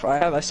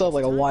Battlefront. I still have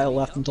like a while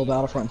left until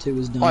Battlefront 2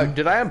 is done. Oh,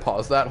 did I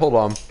unpause that? Hold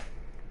on.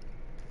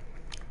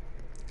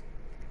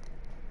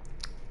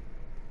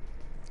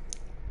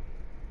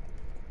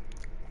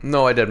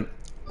 No, I didn't.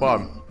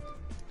 Hold on.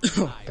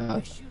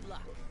 God.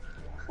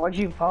 Why'd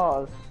you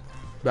pause?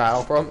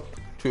 Battlefront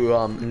to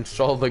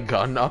install the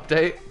gun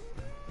update.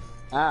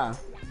 Ah.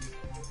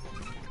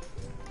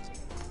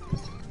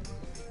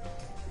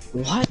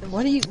 What?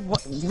 What do you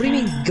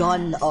mean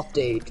gun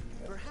update?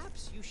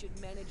 Perhaps you should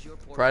manage your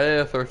Friday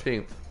the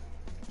 13th.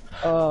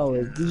 Oh,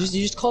 you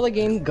just call the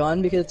game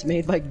Gun because it's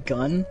made by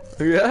Gun?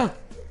 Yeah.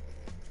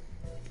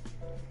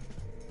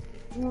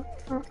 What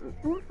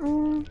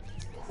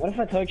if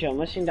I told you I'm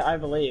listening to I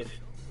Believe?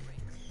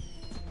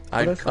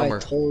 What I'd if come I her.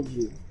 told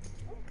you?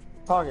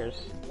 Poggers,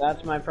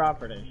 that's my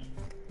property.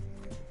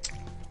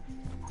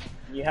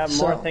 You have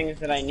more things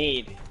that I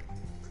need.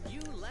 You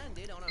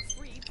landed on a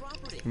free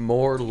property.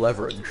 More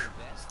leverage.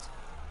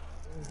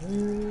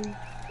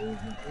 Invest.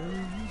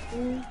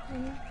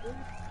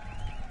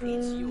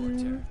 It's your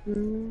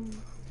turn.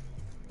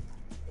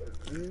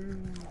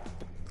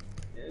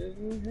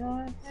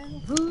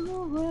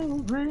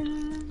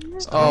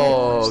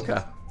 Oh,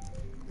 okay.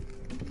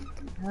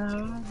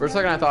 For a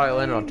second, I thought I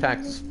landed on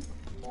Texas.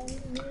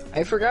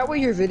 I forgot what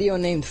your video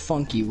named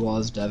Funky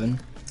was, Devin.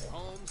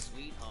 Home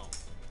sweet home.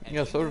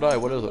 Yeah, so did I.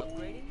 What is it?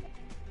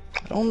 I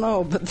don't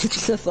know, but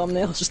the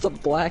thumbnail's just a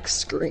black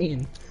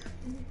screen.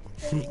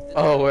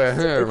 Oh, wait, I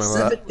think I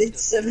remember that.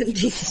 It's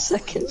 17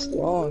 seconds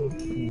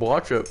long.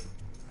 Watch it.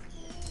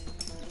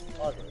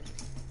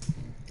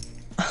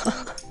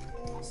 I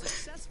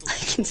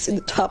can see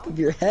the top of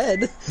your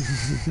head.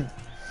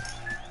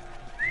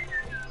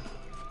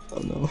 Oh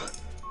no.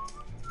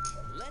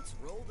 Let's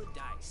roll the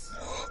dice.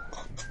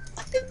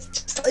 It's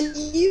just like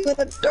you in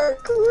a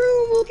dark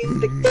room looking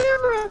at the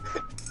camera.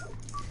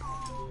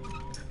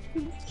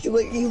 You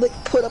like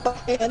put up a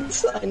hand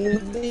sign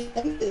and they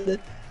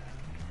ended.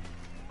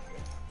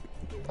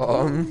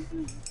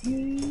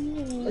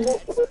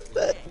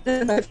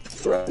 And I have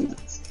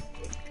friends.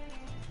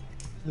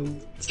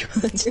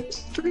 That's your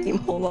stream,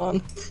 hold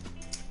on.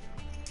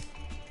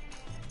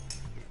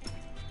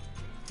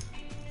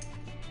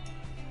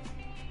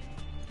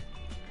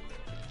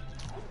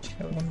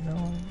 Oh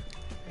no.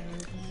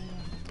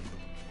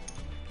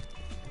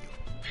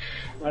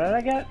 What did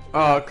I get?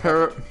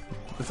 Carrot.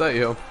 Is that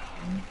you?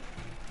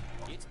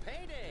 It's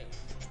payday.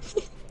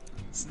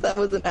 That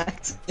was an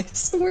accident. I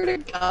swear to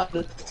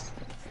God.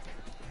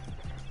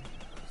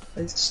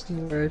 I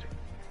swear.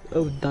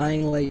 Oh,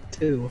 Dying Light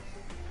 2.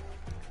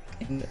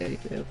 And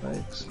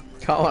lights.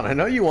 Colin, I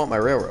know you want my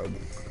railroad.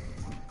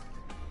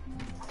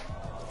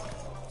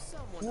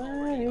 Someone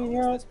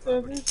time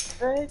to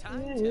pay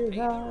the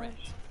rent.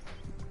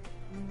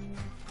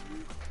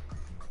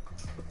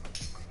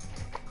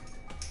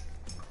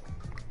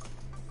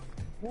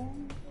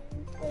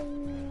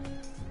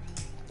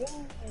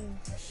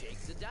 Shake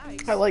the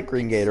dice. I like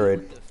green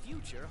Gatorade. The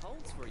future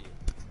holds for you.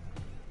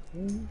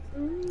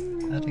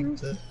 That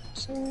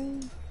exists.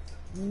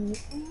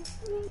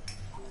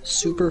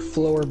 Super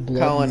Floor Blood.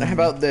 Colin, how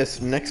about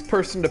this? Next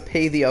person to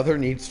pay the other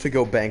needs to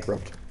go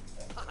bankrupt.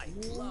 I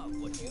love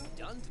what you've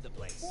done to the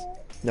place.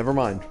 Never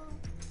mind.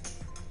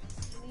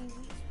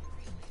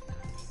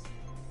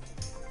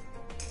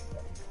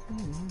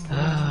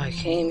 I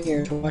came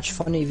here to watch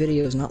funny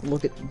videos, not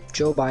look at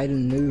Joe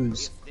Biden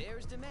news. If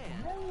there's demand,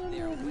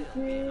 there will be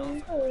an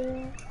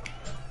offer.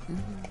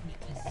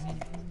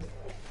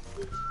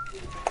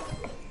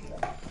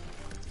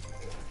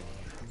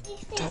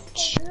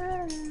 Touch.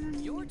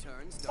 Your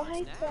turn starts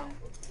now.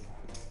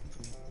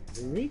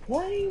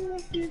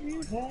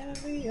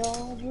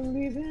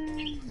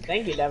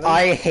 Thank you, Devin.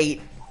 I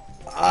hate.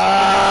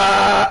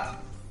 My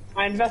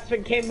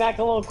investment came back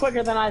a little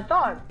quicker than I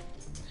thought.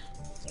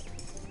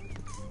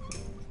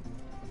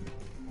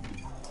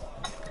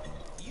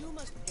 You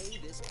must pay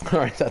this.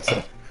 Alright, that's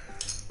it.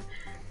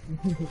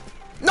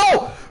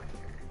 No!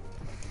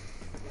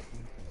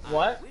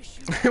 What? Wish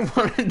you I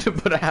wanted to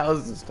put a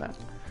house this time.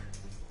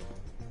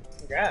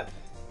 Congrats.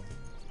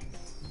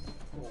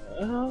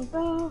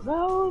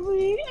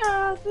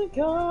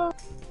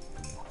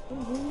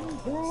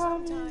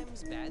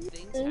 sometimes bad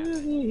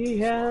things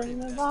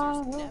happen.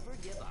 Investors never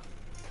give up.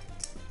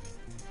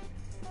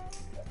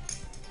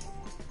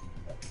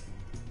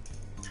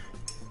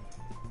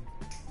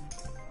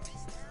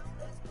 This town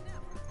has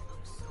never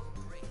looked so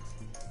great.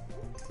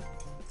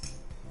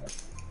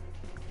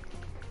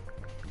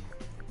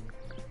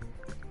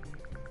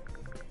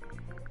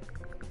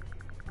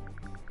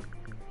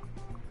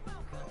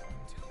 Welcome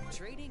to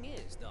trading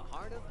is the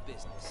heart of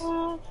business.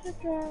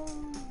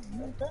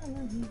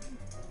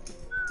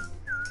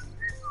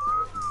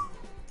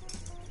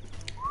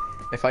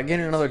 If I get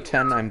another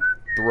 10, I'm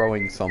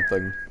throwing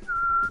something.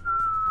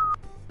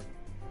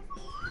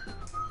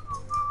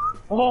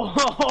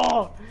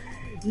 Oh,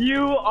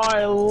 you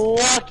are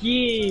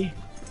lucky.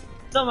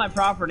 Still my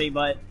property,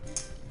 but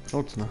No,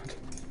 it's not.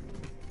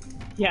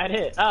 yeah, it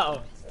is.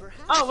 Oh,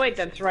 oh wait,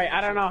 that's right. I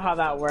don't know how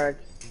that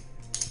works.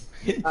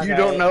 You Okay.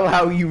 don't know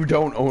how you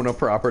don't own a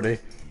property.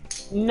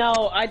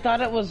 No, I thought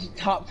it was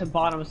top to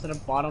bottom instead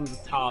of bottom to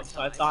top, so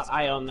I thought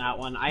I owned that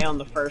one. I own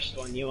the first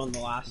one, you own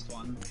the last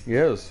one.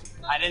 Yes.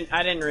 I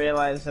didn't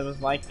realize it was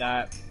like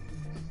that.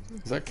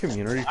 Is that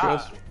community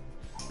trust?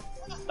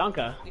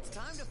 Donka. It's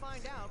time to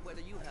find out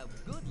whether you have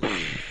good luck.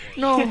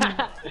 No.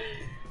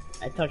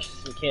 I touched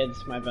some kids,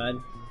 my bad.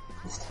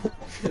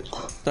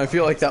 I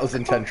feel like that was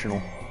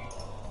intentional.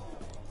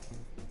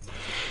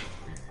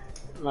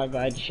 My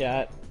bad,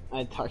 chat.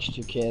 I touched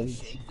two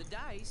kids. The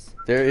dice.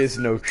 There is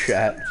no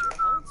chat.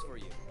 Future holds for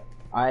you.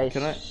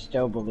 Can I-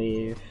 still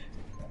believe.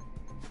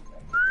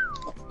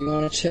 You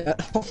wanna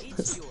chat?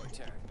 It's your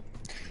turn.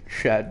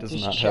 Chat does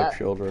Just not chat. have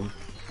children.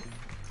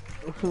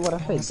 What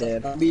if I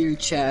did? I'll be your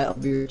chat. I'll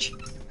be your chat.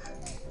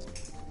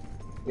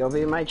 You'll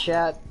be my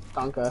chat,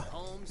 Donka.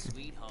 Home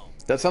sweet home.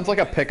 That sounds like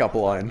a pickup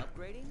line.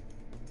 Upgrading?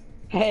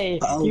 Hey,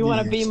 I'll you be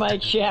wanna your be my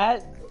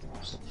chat?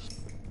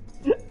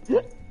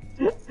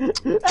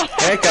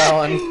 Hey,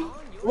 Colin.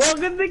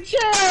 Welcome to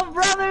channel,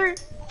 brother!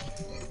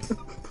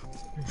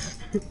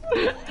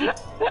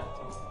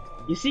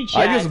 You see,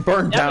 chat? I just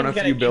burned down Devin's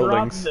a few gonna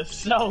drop buildings. The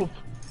soap.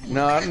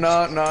 No.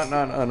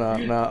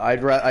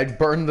 I'd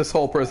burn this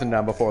whole prison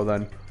down before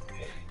then.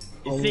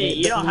 You see,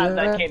 you don't have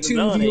that Two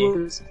capability.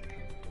 viewers.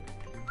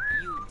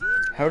 You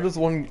did. How does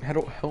one?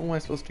 How am I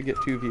supposed to get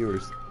 2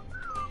 viewers?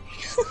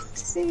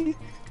 See?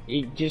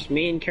 Just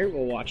me and Kurt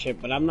will watch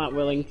it, but I'm not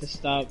willing to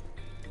stop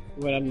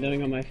what I'm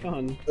doing on my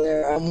phone.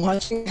 There, I'm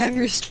watching. Have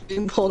your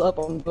stream pulled up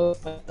on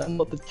both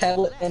the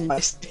tablet and my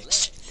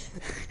Switch.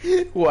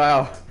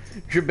 Wow,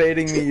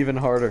 debating me even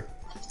harder.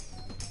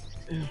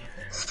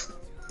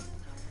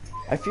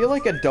 I feel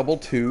like a double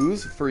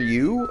 2s for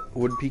you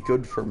would be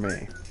good for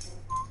me.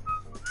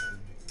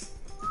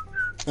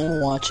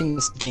 I'm watching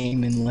this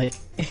game in like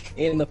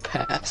in the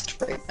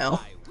past right now.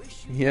 I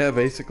wish you Yeah,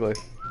 basically.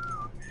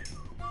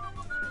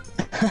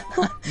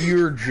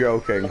 You're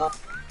joking.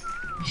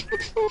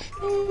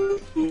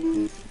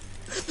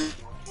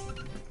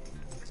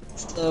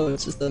 So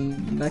it's just a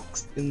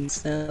Mexican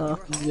sent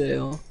off to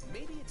jail.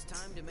 maybe it's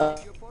time to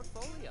manage your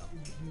portfolio.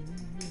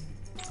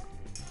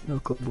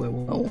 Local boy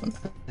 101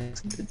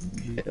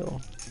 Mexican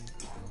jail.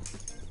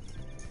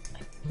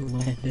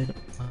 Landed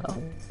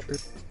on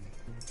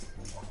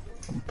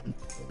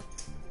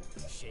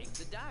Shake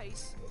the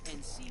dice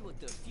and see what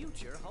the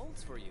future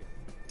holds for you.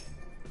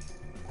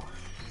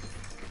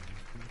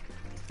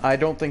 I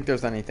don't think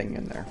there's anything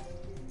in there.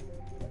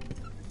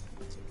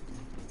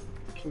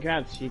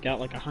 Congrats, you got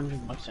like $100,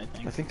 I I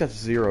think. think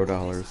that's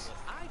 $0.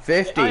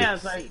 50. Oh yeah,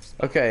 it's like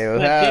Okay, we'll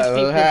like 50 have,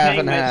 we'll for have paying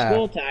and my half.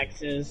 school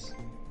taxes.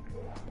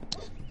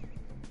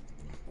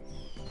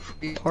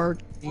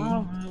 party.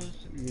 Oh,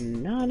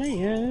 not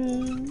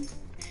yet.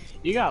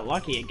 You got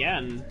lucky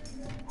again.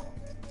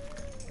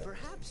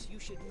 Perhaps you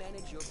should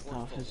manage your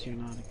Oh, portfolio. since you're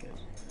not a good.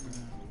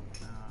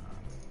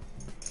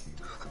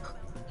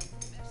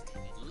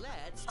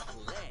 Let's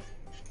play.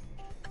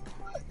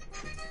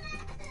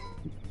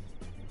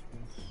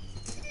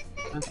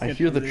 That's I good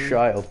hear for the me.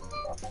 child.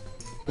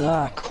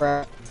 Ah,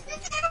 crap.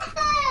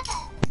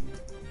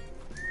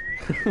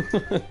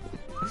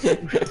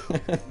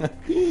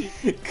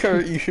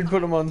 Kurt, you should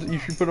put him on. You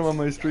should put him on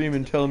my stream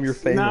and tell him you're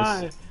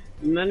famous.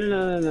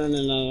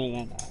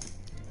 No.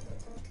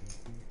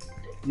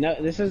 No,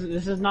 this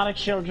is not a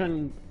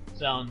children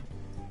zone.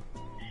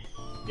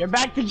 You're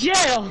back to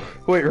jail.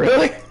 Wait,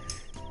 really?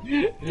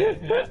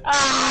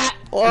 Ah!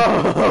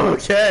 Oh,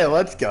 okay,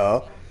 let's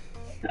go.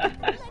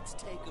 Let's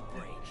take a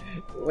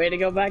break. Way to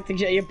go back to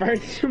jail. You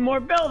burned some more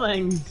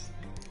buildings.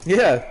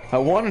 Yeah, I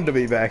wanted to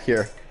be back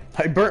here.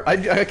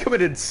 I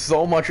committed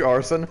so much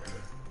arson.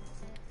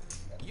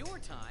 Your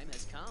time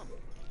has come.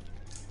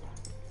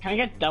 Can I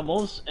get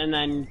doubles and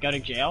then go to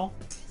jail?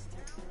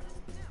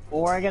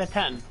 Or I get a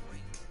 10.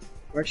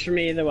 Works for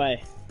me either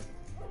way.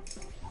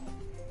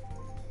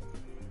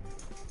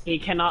 He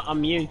cannot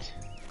unmute.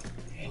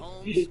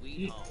 Home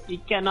sweet home. He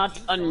cannot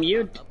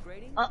unmute.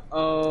 Upgrading?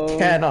 Uh-oh.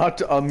 Cannot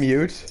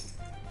unmute.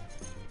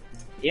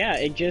 Yeah,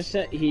 it just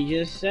said, he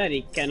just said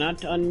he cannot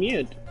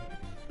unmute.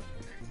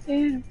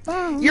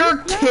 You're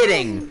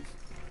kidding.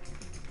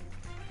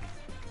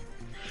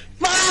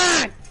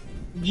 Fuck!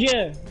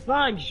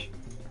 Fudge!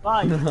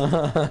 Fudge!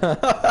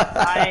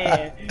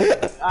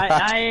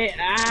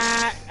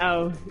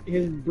 Oh,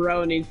 his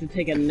bro needs to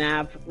take a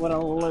nap. What a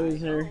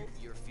loser.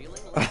 You're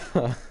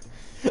feeling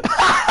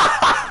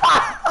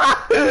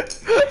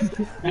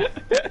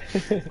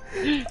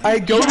I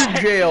go to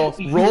jail,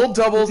 roll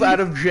doubles out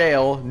of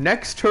jail,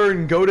 next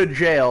turn go to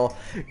jail,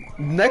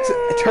 next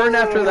turn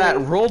after that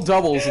roll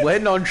doubles,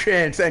 land on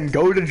chance, and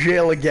go to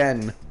jail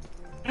again.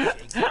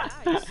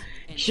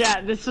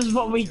 Chat, this is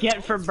what we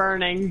get for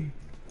burning.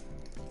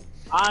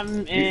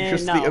 I'm in.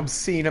 Just No. the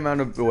obscene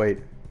amount of wait.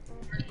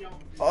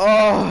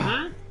 Oh,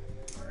 Huh?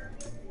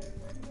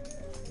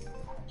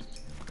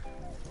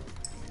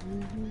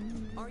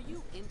 Are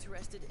you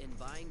interested in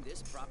buying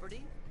this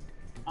property?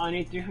 Oh, I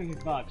need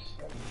 $300.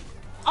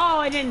 Oh,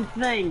 I didn't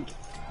think.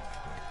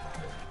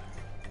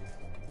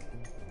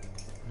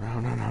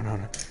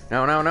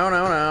 no.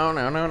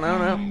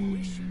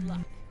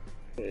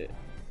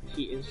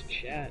 He is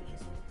chat.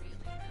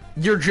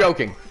 You're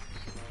joking.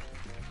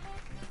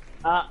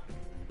 Go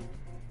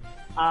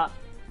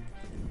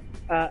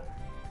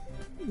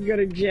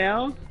to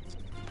jail?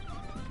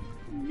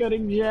 Go to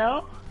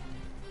jail.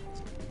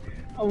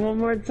 One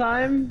more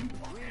time.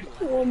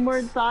 One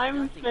more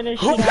time. Finish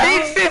Who it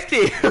paid out.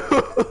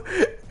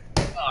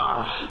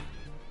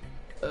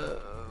 50?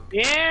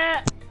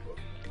 Yeah.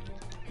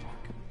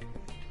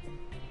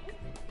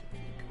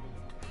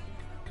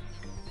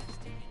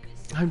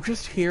 I'm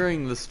just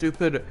hearing the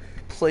stupid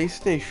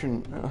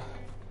PlayStation.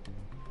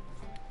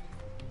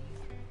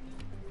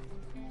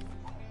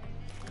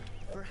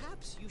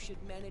 Perhaps you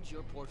should manage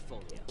your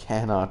portfolio.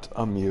 Cannot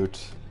unmute.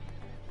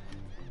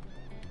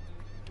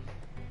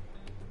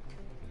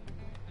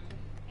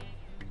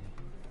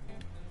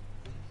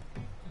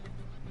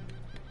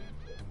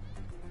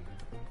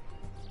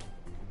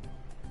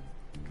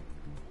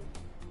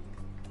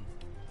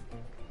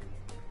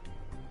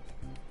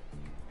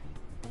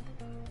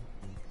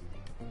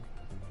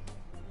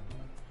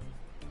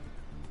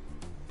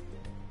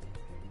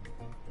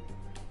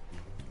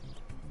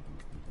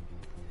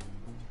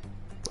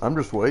 I'm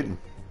just waiting.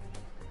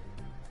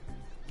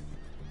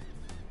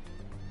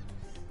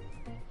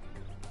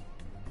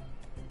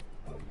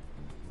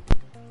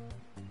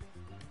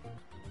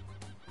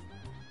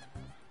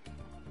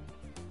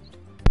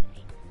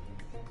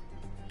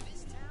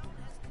 This town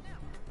has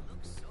never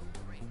looked so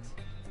great.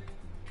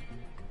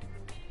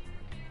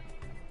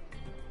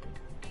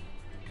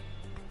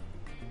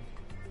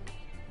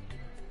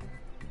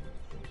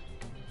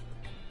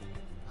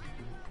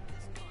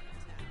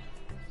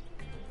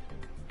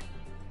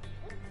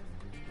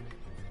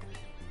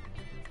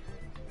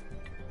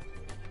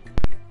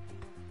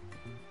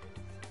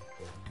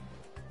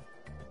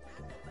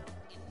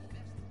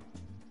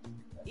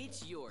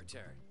 It's your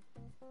turn.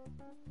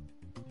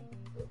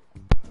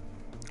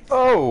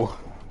 Oh!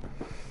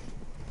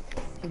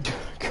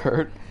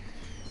 Kurt.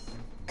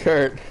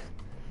 Kurt,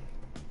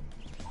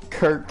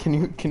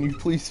 can you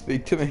please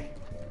speak to me?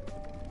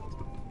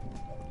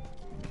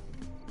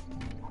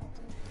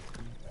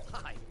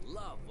 I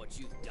love what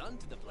you've done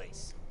to the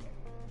place.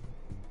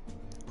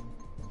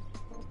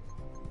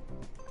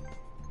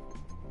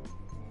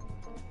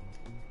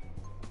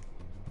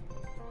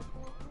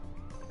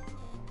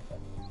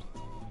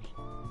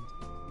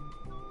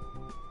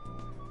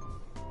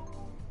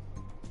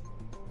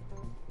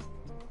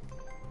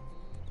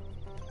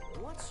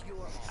 What's your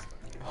offer?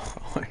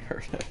 Oh, I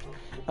heard it.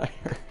 I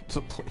heard it's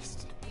a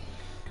place.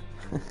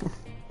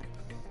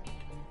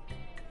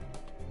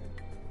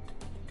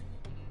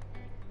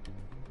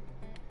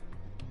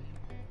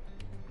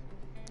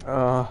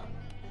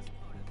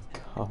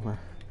 Comer.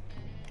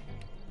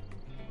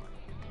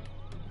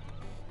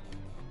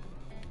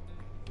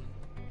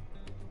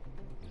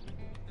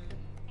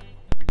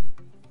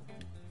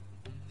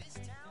 This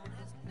town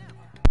has never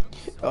looked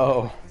so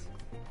Oh.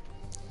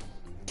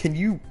 Can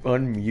you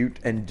unmute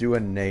and do a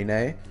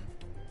nay-nay?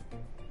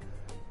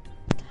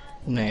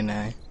 Nay,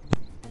 nay.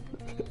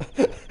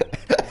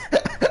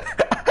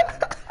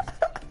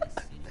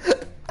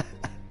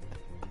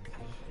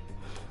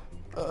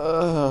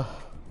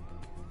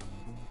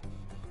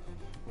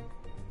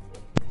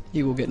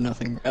 You will get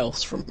nothing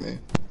else from me.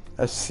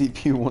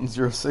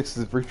 SCP-106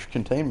 has breached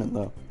containment,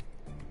 though.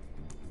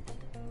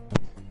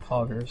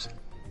 Poggers.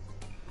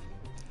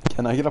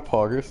 Can I get a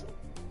poggers?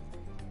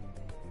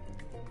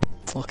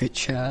 Fuck it,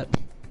 chat.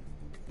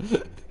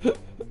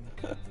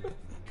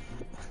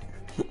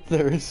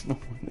 There is no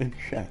one in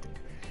chat.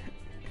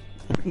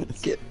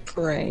 Get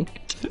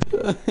pranked.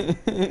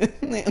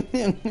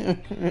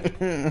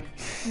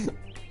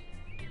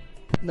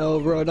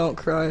 No, bro, don't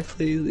cry,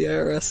 please. The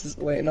IRS is.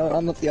 Wait, no,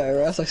 I'm not the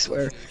IRS, I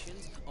swear.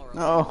 are a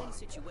No. win-win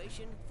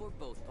situation for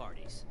both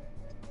parties.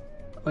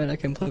 Wait, I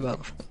can play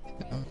Battlefront.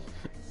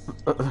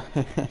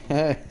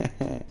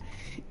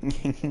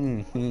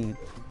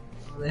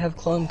 They have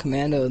Clone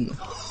Commando in.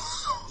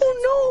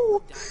 Oh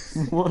no!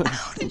 What?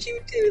 How did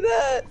you do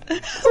that?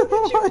 How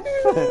did you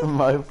do that?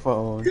 My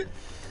phone.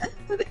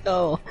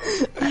 Oh.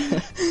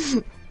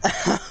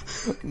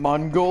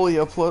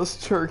 Mongolia plus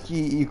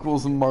Turkey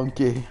equals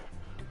monkey.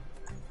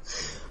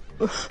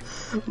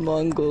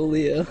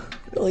 Mongolia.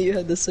 All you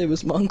had to say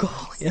was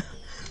Mongolia.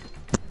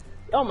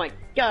 Oh my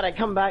god, I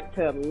come back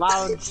to a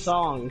loud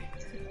song.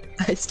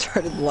 I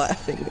started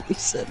laughing when you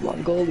said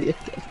Mongolia.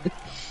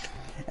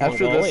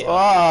 After this,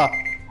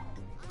 Mongolia.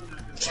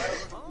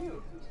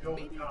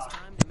 Maybe it's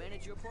time to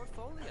manage your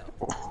portfolio.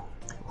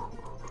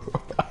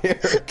 I hear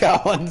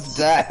Colin's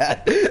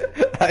dad.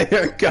 I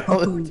hear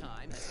Colin.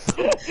 Time.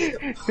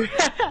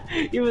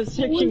 He was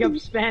searching up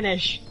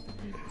Spanish.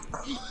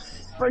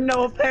 For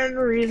no apparent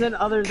reason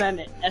other than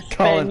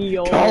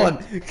Espanol. Colin.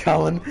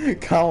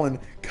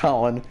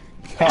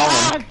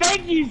 Ah,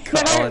 thank you,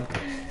 sir! Colin.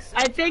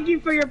 I thank you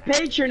for your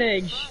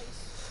patronage!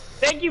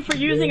 Thank you for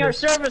using our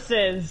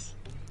services!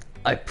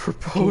 I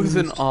propose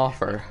an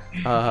offer.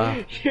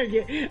 I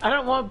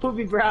don't want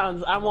poopy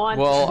browns, I want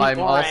Well, the I'm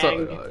orang.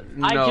 also.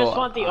 No, I just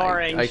want the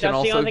orange. I can That's the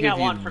also only thing I give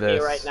you want from this.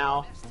 you right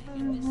now.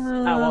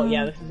 Oh, well,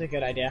 yeah, this is a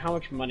good idea. How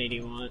much money do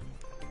you want?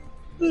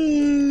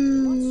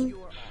 What's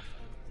your offer?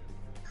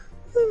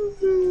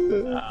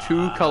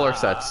 2 color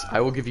sets.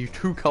 I will give you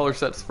 2 color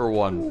sets for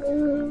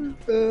 1.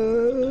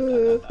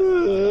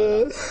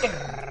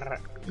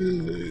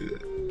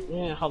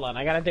 Yeah, hold on,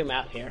 I gotta do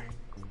math here.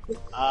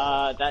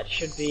 That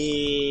should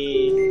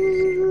be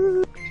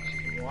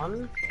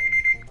 1.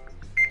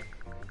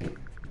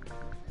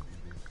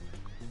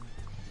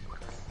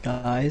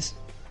 Guys,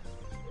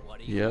 What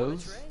do you want to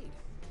Yes? trade?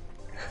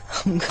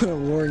 I'm gonna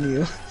warn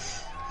you.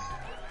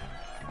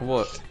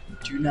 What?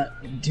 Do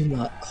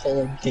not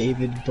call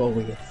David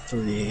Bowie at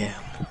 3 a.m.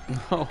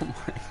 Oh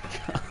my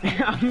god.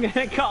 I'm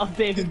gonna call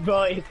David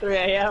Bowie at 3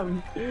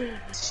 a.m.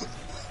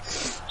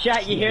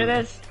 Chat, you hear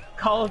this?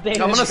 Call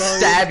David I'm gonna Bowie.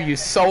 stab you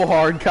so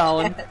hard,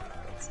 Colin.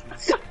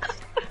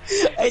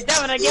 Hey,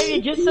 Devin, I gave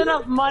you just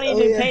enough money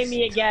to yeah. pay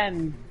me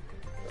again.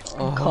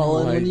 Oh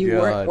Colin, my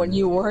when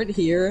you god. weren't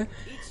here,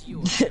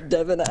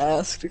 Devin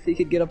asked if he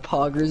could get a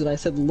poggers, and I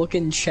said, "Look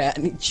in chat."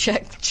 And he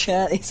checked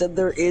chat. He said,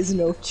 "There is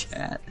no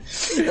chat."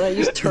 And I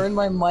just turned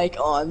my mic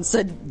on,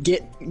 said,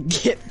 "Get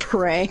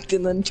pranked,"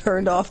 and then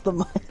turned off the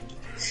mic.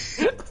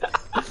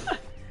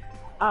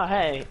 Oh,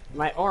 hey,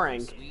 my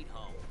orange. Sweet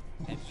home.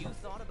 Have you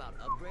thought about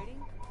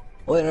upgrading?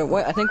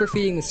 Wait, I think we're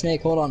feeding the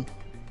snake. Hold on.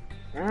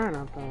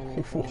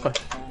 What?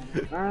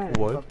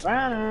 What?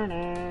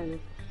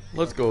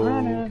 Let's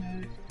go.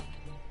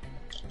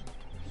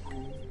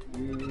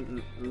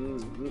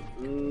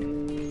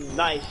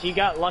 Nice, you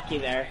got lucky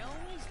there. I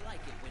always like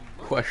it when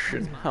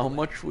Question: how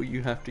much will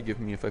you have to give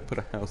me if I put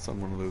a house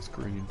on one of those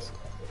greens?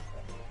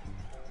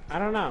 I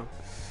don't know.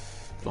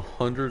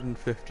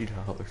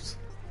 $150.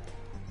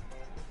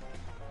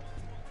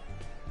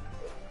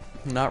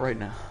 Not right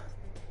now.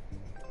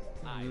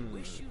 I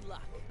wish you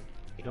luck.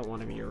 You don't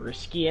want to be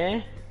risky,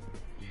 eh?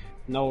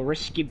 No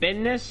risky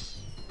business?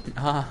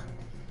 Ah.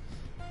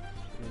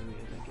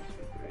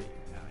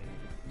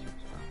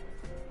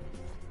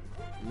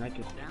 Might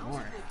get Now's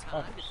more. a good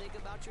time to think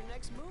about your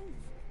next move.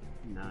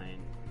 9.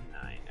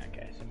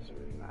 Okay, so it doesn't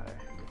really matter.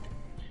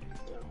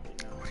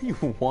 What do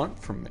you want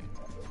from me?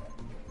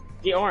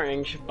 The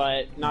orange,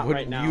 but not What-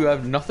 right now. You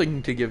have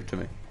nothing to give to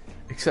me.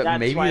 Except That's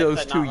maybe why I those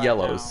said 2 not right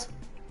yellows.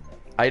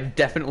 I'd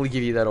definitely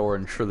give you that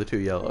orange for the 2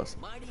 yellows.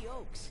 Mighty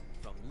Oaks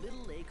from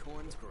Little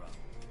Acorns Grow.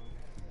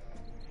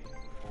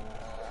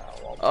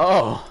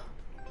 Oh!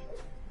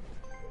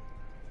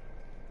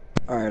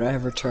 Alright, I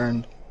have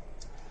returned.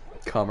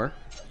 Comer.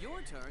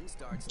 Your turn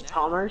starts now.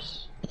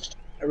 Commerce?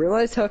 I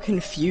realized how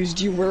confused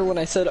you were when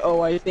I said,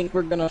 "Oh, I think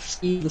we're gonna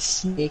feed the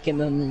snake,"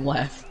 and then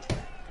left.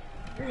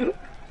 I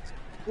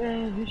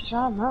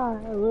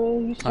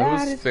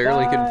was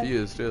fairly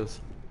confused,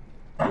 yes.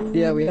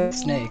 Yeah, we have a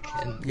snake.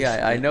 And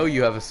Yeah, I know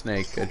you have a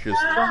snake, I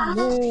just...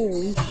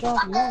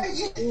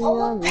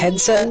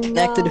 headset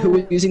connected. Who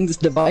is using this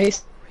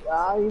device?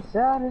 Are you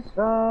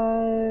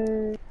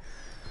satisfied?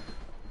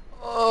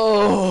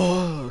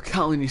 Oh,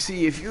 Colin, you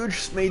see, if you had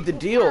just made the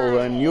deal,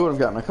 then you would have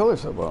gotten a color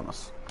sub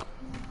bonus.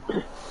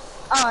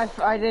 Oh,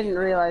 I didn't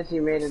realize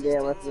you made a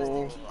deal with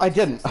me. I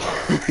didn't.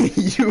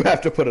 You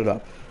have to put it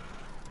up.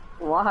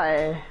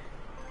 Why?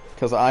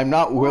 Because I'm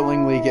not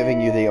willingly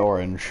giving you the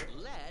orange.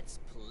 Let's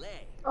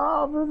play.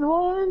 Oh, but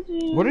one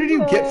thing What did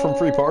you get from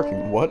free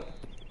parking? What?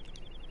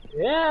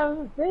 Yeah,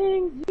 the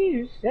things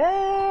you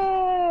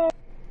say.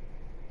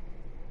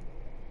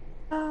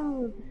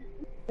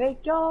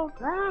 Take your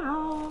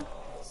crown.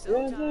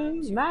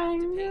 Sometimes you have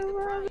to pay the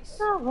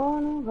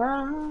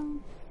price.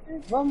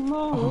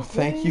 Oh,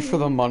 thank you for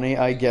the money,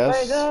 I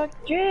guess. Jail,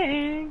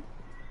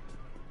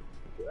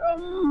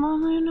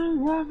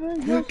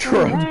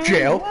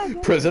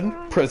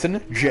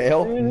 prison,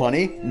 jail,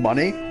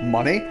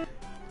 money.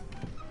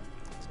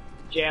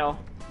 Jail.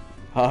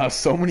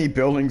 So many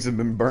buildings have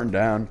been burned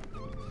down.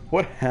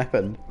 What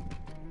happened?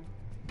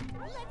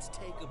 Let's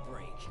take a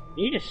break.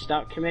 You need to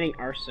stop committing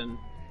arson.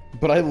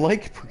 But I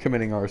like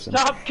committing arson.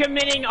 Stop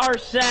committing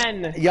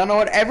arson! You know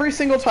what? Every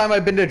single time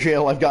I've been to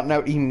jail, I've gotten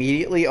out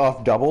immediately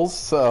off doubles,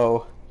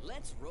 so...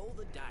 Let's roll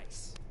the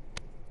dice.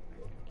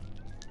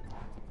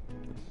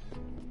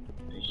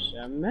 Wish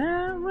a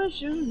man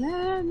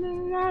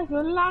like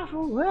a life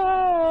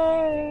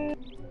away.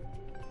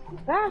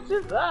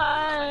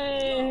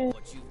 Pacify.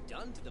 What you've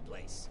done to the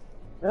place.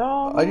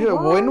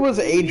 When was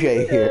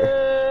AJ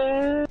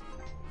here?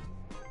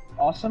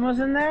 Awesome was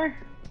in there?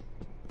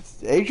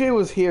 AJ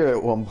was here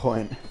at one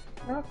point.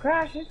 Now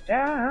crashes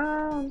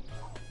down.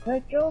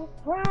 Take your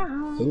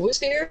crown. Who was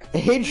here?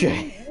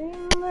 AJ?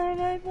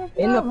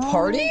 In the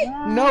party?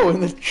 No, in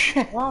the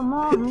chat.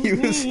 He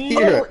was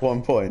here at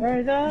one point.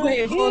 Wait,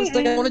 hold on a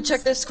second. I want to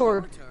check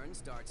Discord. Your turn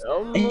starts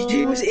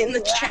He was in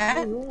the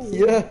chat?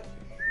 Yeah.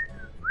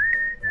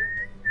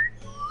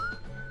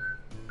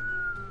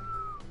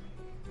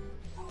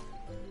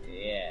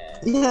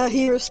 Yeah,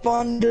 he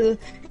responded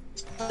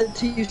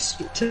to you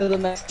to the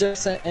message I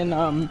sent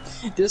in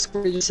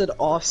Discord. He just said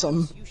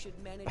awesome. You should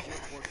manage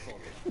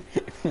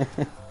your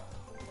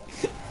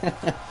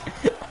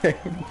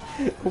portfolio.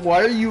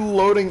 Why are you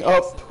loading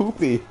up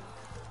Poopy?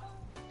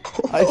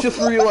 I just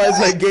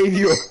realized I gave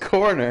you a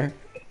corner.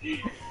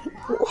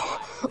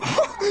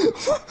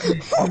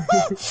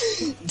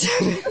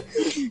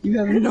 You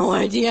have no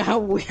idea how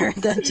weird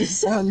that just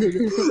sounded.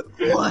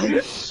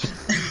 What?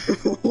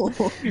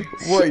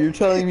 What, you're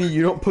telling me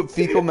you don't put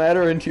fecal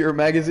matter into your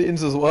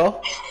magazines as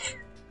well?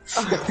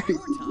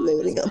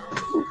 Loading up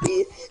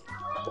poopy.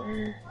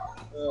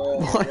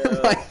 Why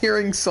am I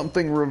hearing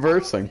something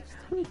reversing?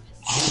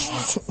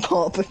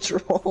 Paw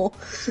Patrol.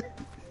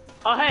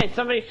 Oh hey,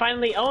 somebody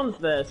finally owns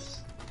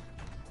this.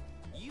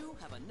 You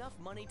have enough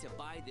money to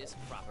buy this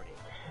property.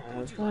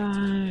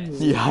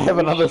 Yeah, I have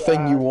another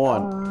thing you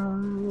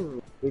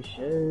want.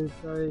 Wishes,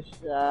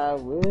 I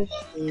wish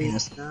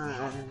this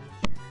time.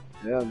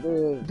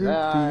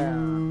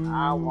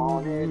 I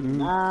want it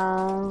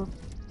now.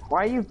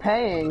 Why are you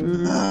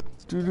paying?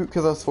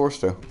 Because I was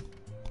forced to.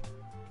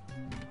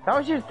 That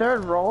was your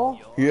third roll?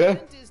 Yeah?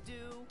 Rent is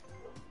due.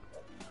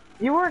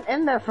 You weren't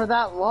in there for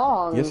that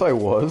long. Yes, I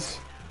was.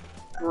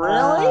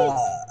 Really?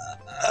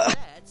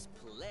 Let's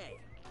play.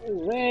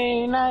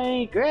 When I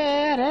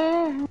regret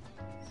it,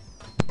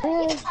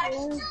 this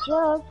is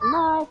just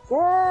my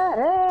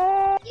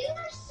credit.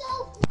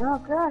 I'll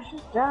crash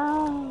it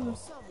down,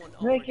 Someone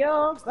break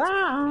your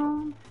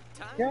ground.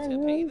 time Can to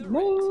pay you the rent.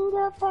 move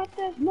the fuck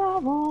there's no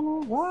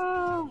one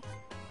around?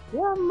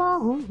 Your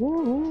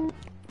mom,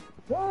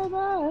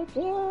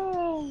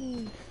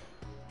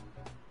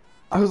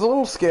 I was a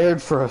little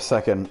scared for a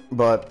second,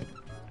 but...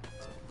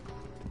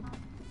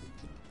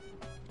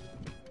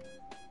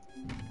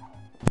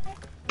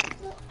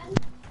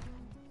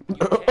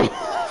 What do you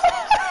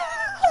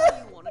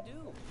want to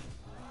do?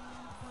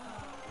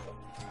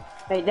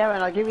 Hey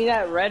Devin, I'll give you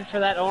that red for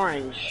that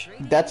orange.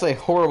 That's a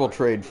horrible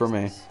trade for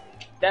me.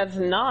 That's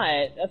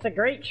not. That's a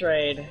great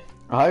trade.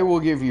 I will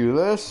give you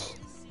this,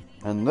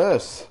 and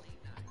this.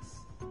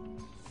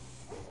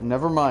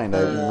 Never mind,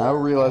 I'm now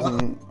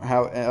realizing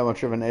how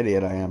much of an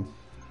idiot I am.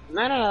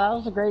 No, that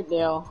was a great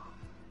deal.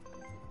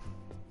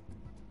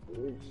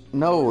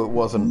 No, it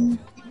wasn't.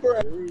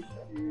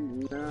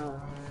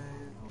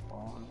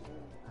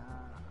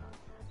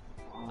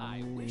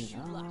 I wish you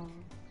luck.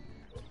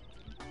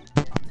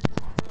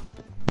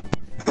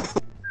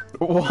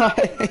 Why?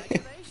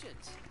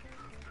 Congratulations.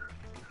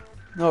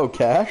 No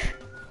cash?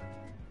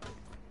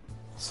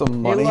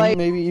 Some money, like-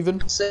 maybe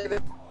even? Save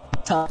it.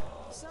 Time.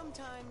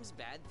 Sometimes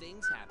bad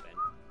things happen.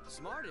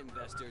 Smart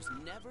investors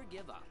never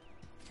give up.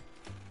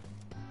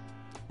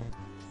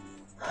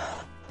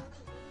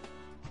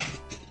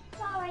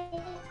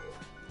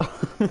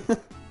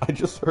 I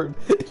just heard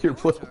your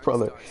little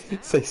brother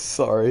say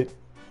sorry.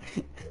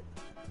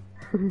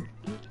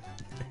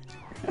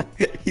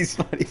 He's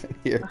not even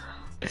here.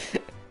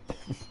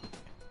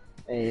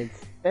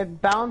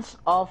 It bounced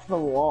off the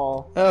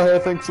wall. Oh, hey,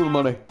 thanks for the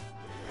money.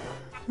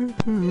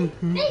 You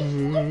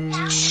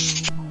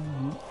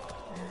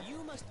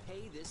must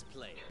pay this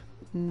player.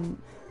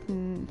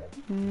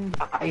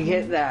 I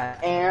get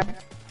that. And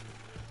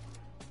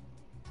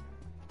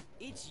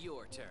It's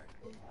your turn.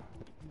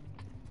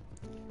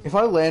 If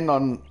I land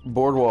on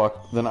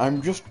Boardwalk, then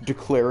I'm just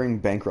declaring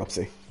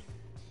bankruptcy.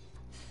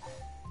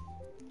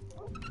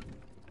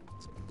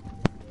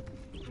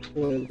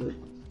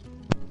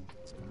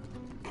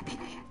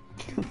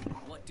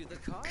 What do the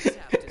cards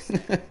have to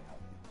say?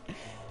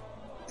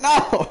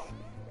 No!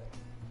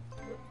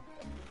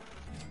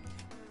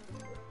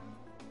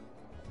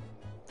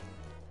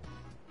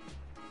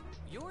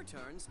 Your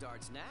turn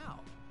starts now.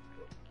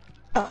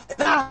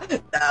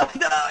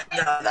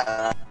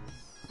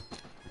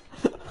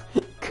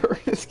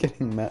 Kurt is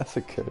getting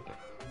massacred.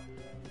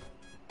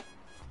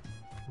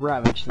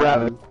 Ravage.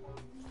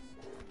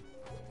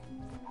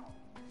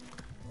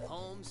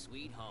 Home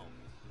sweet home.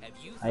 Have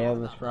you I own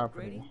thought this about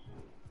property. upgrading?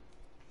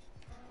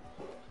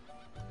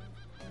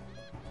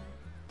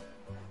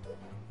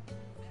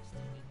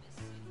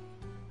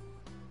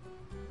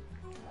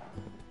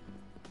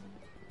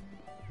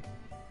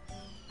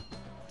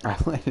 I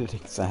landed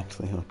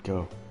exactly on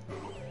go.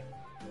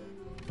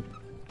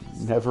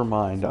 Never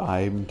mind,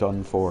 I'm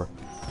done for.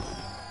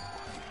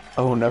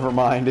 Oh, never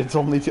mind, it's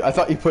only two. I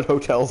thought you put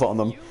hotels on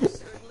them. You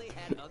certainly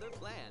had other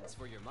plans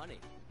for your money.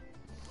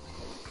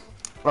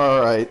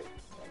 Alright.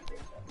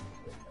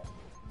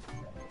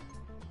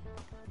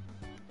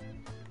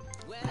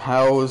 Well,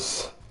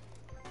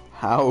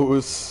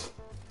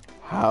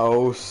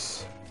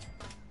 House.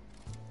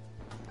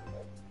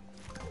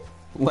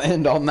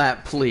 Land on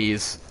that,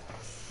 please.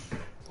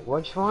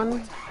 Which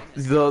one?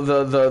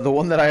 The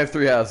one that I have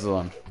 3 houses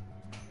on.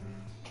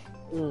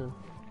 You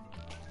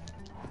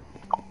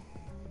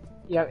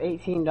have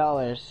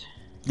 $18.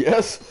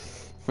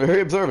 Yes,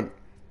 very observant.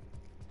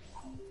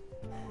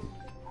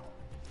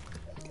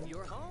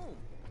 you're home.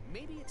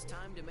 Maybe it's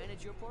time to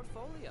manage your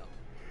portfolio.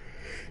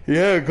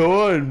 Yeah,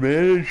 go on,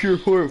 manage your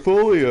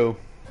portfolio.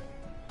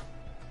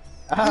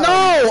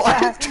 No,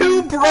 I'm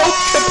too broke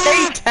to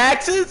pay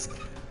taxes.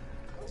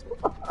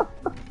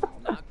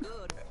 Not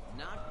good.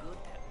 Not good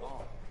at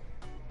all.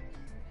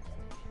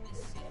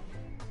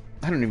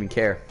 I don't even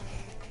care.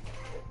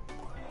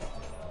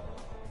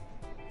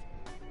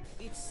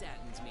 It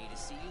saddens me to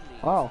see you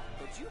leave. Oh.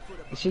 But you put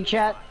up You see,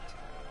 chat?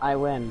 I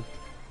win.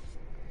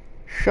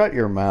 Shut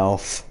your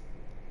mouth.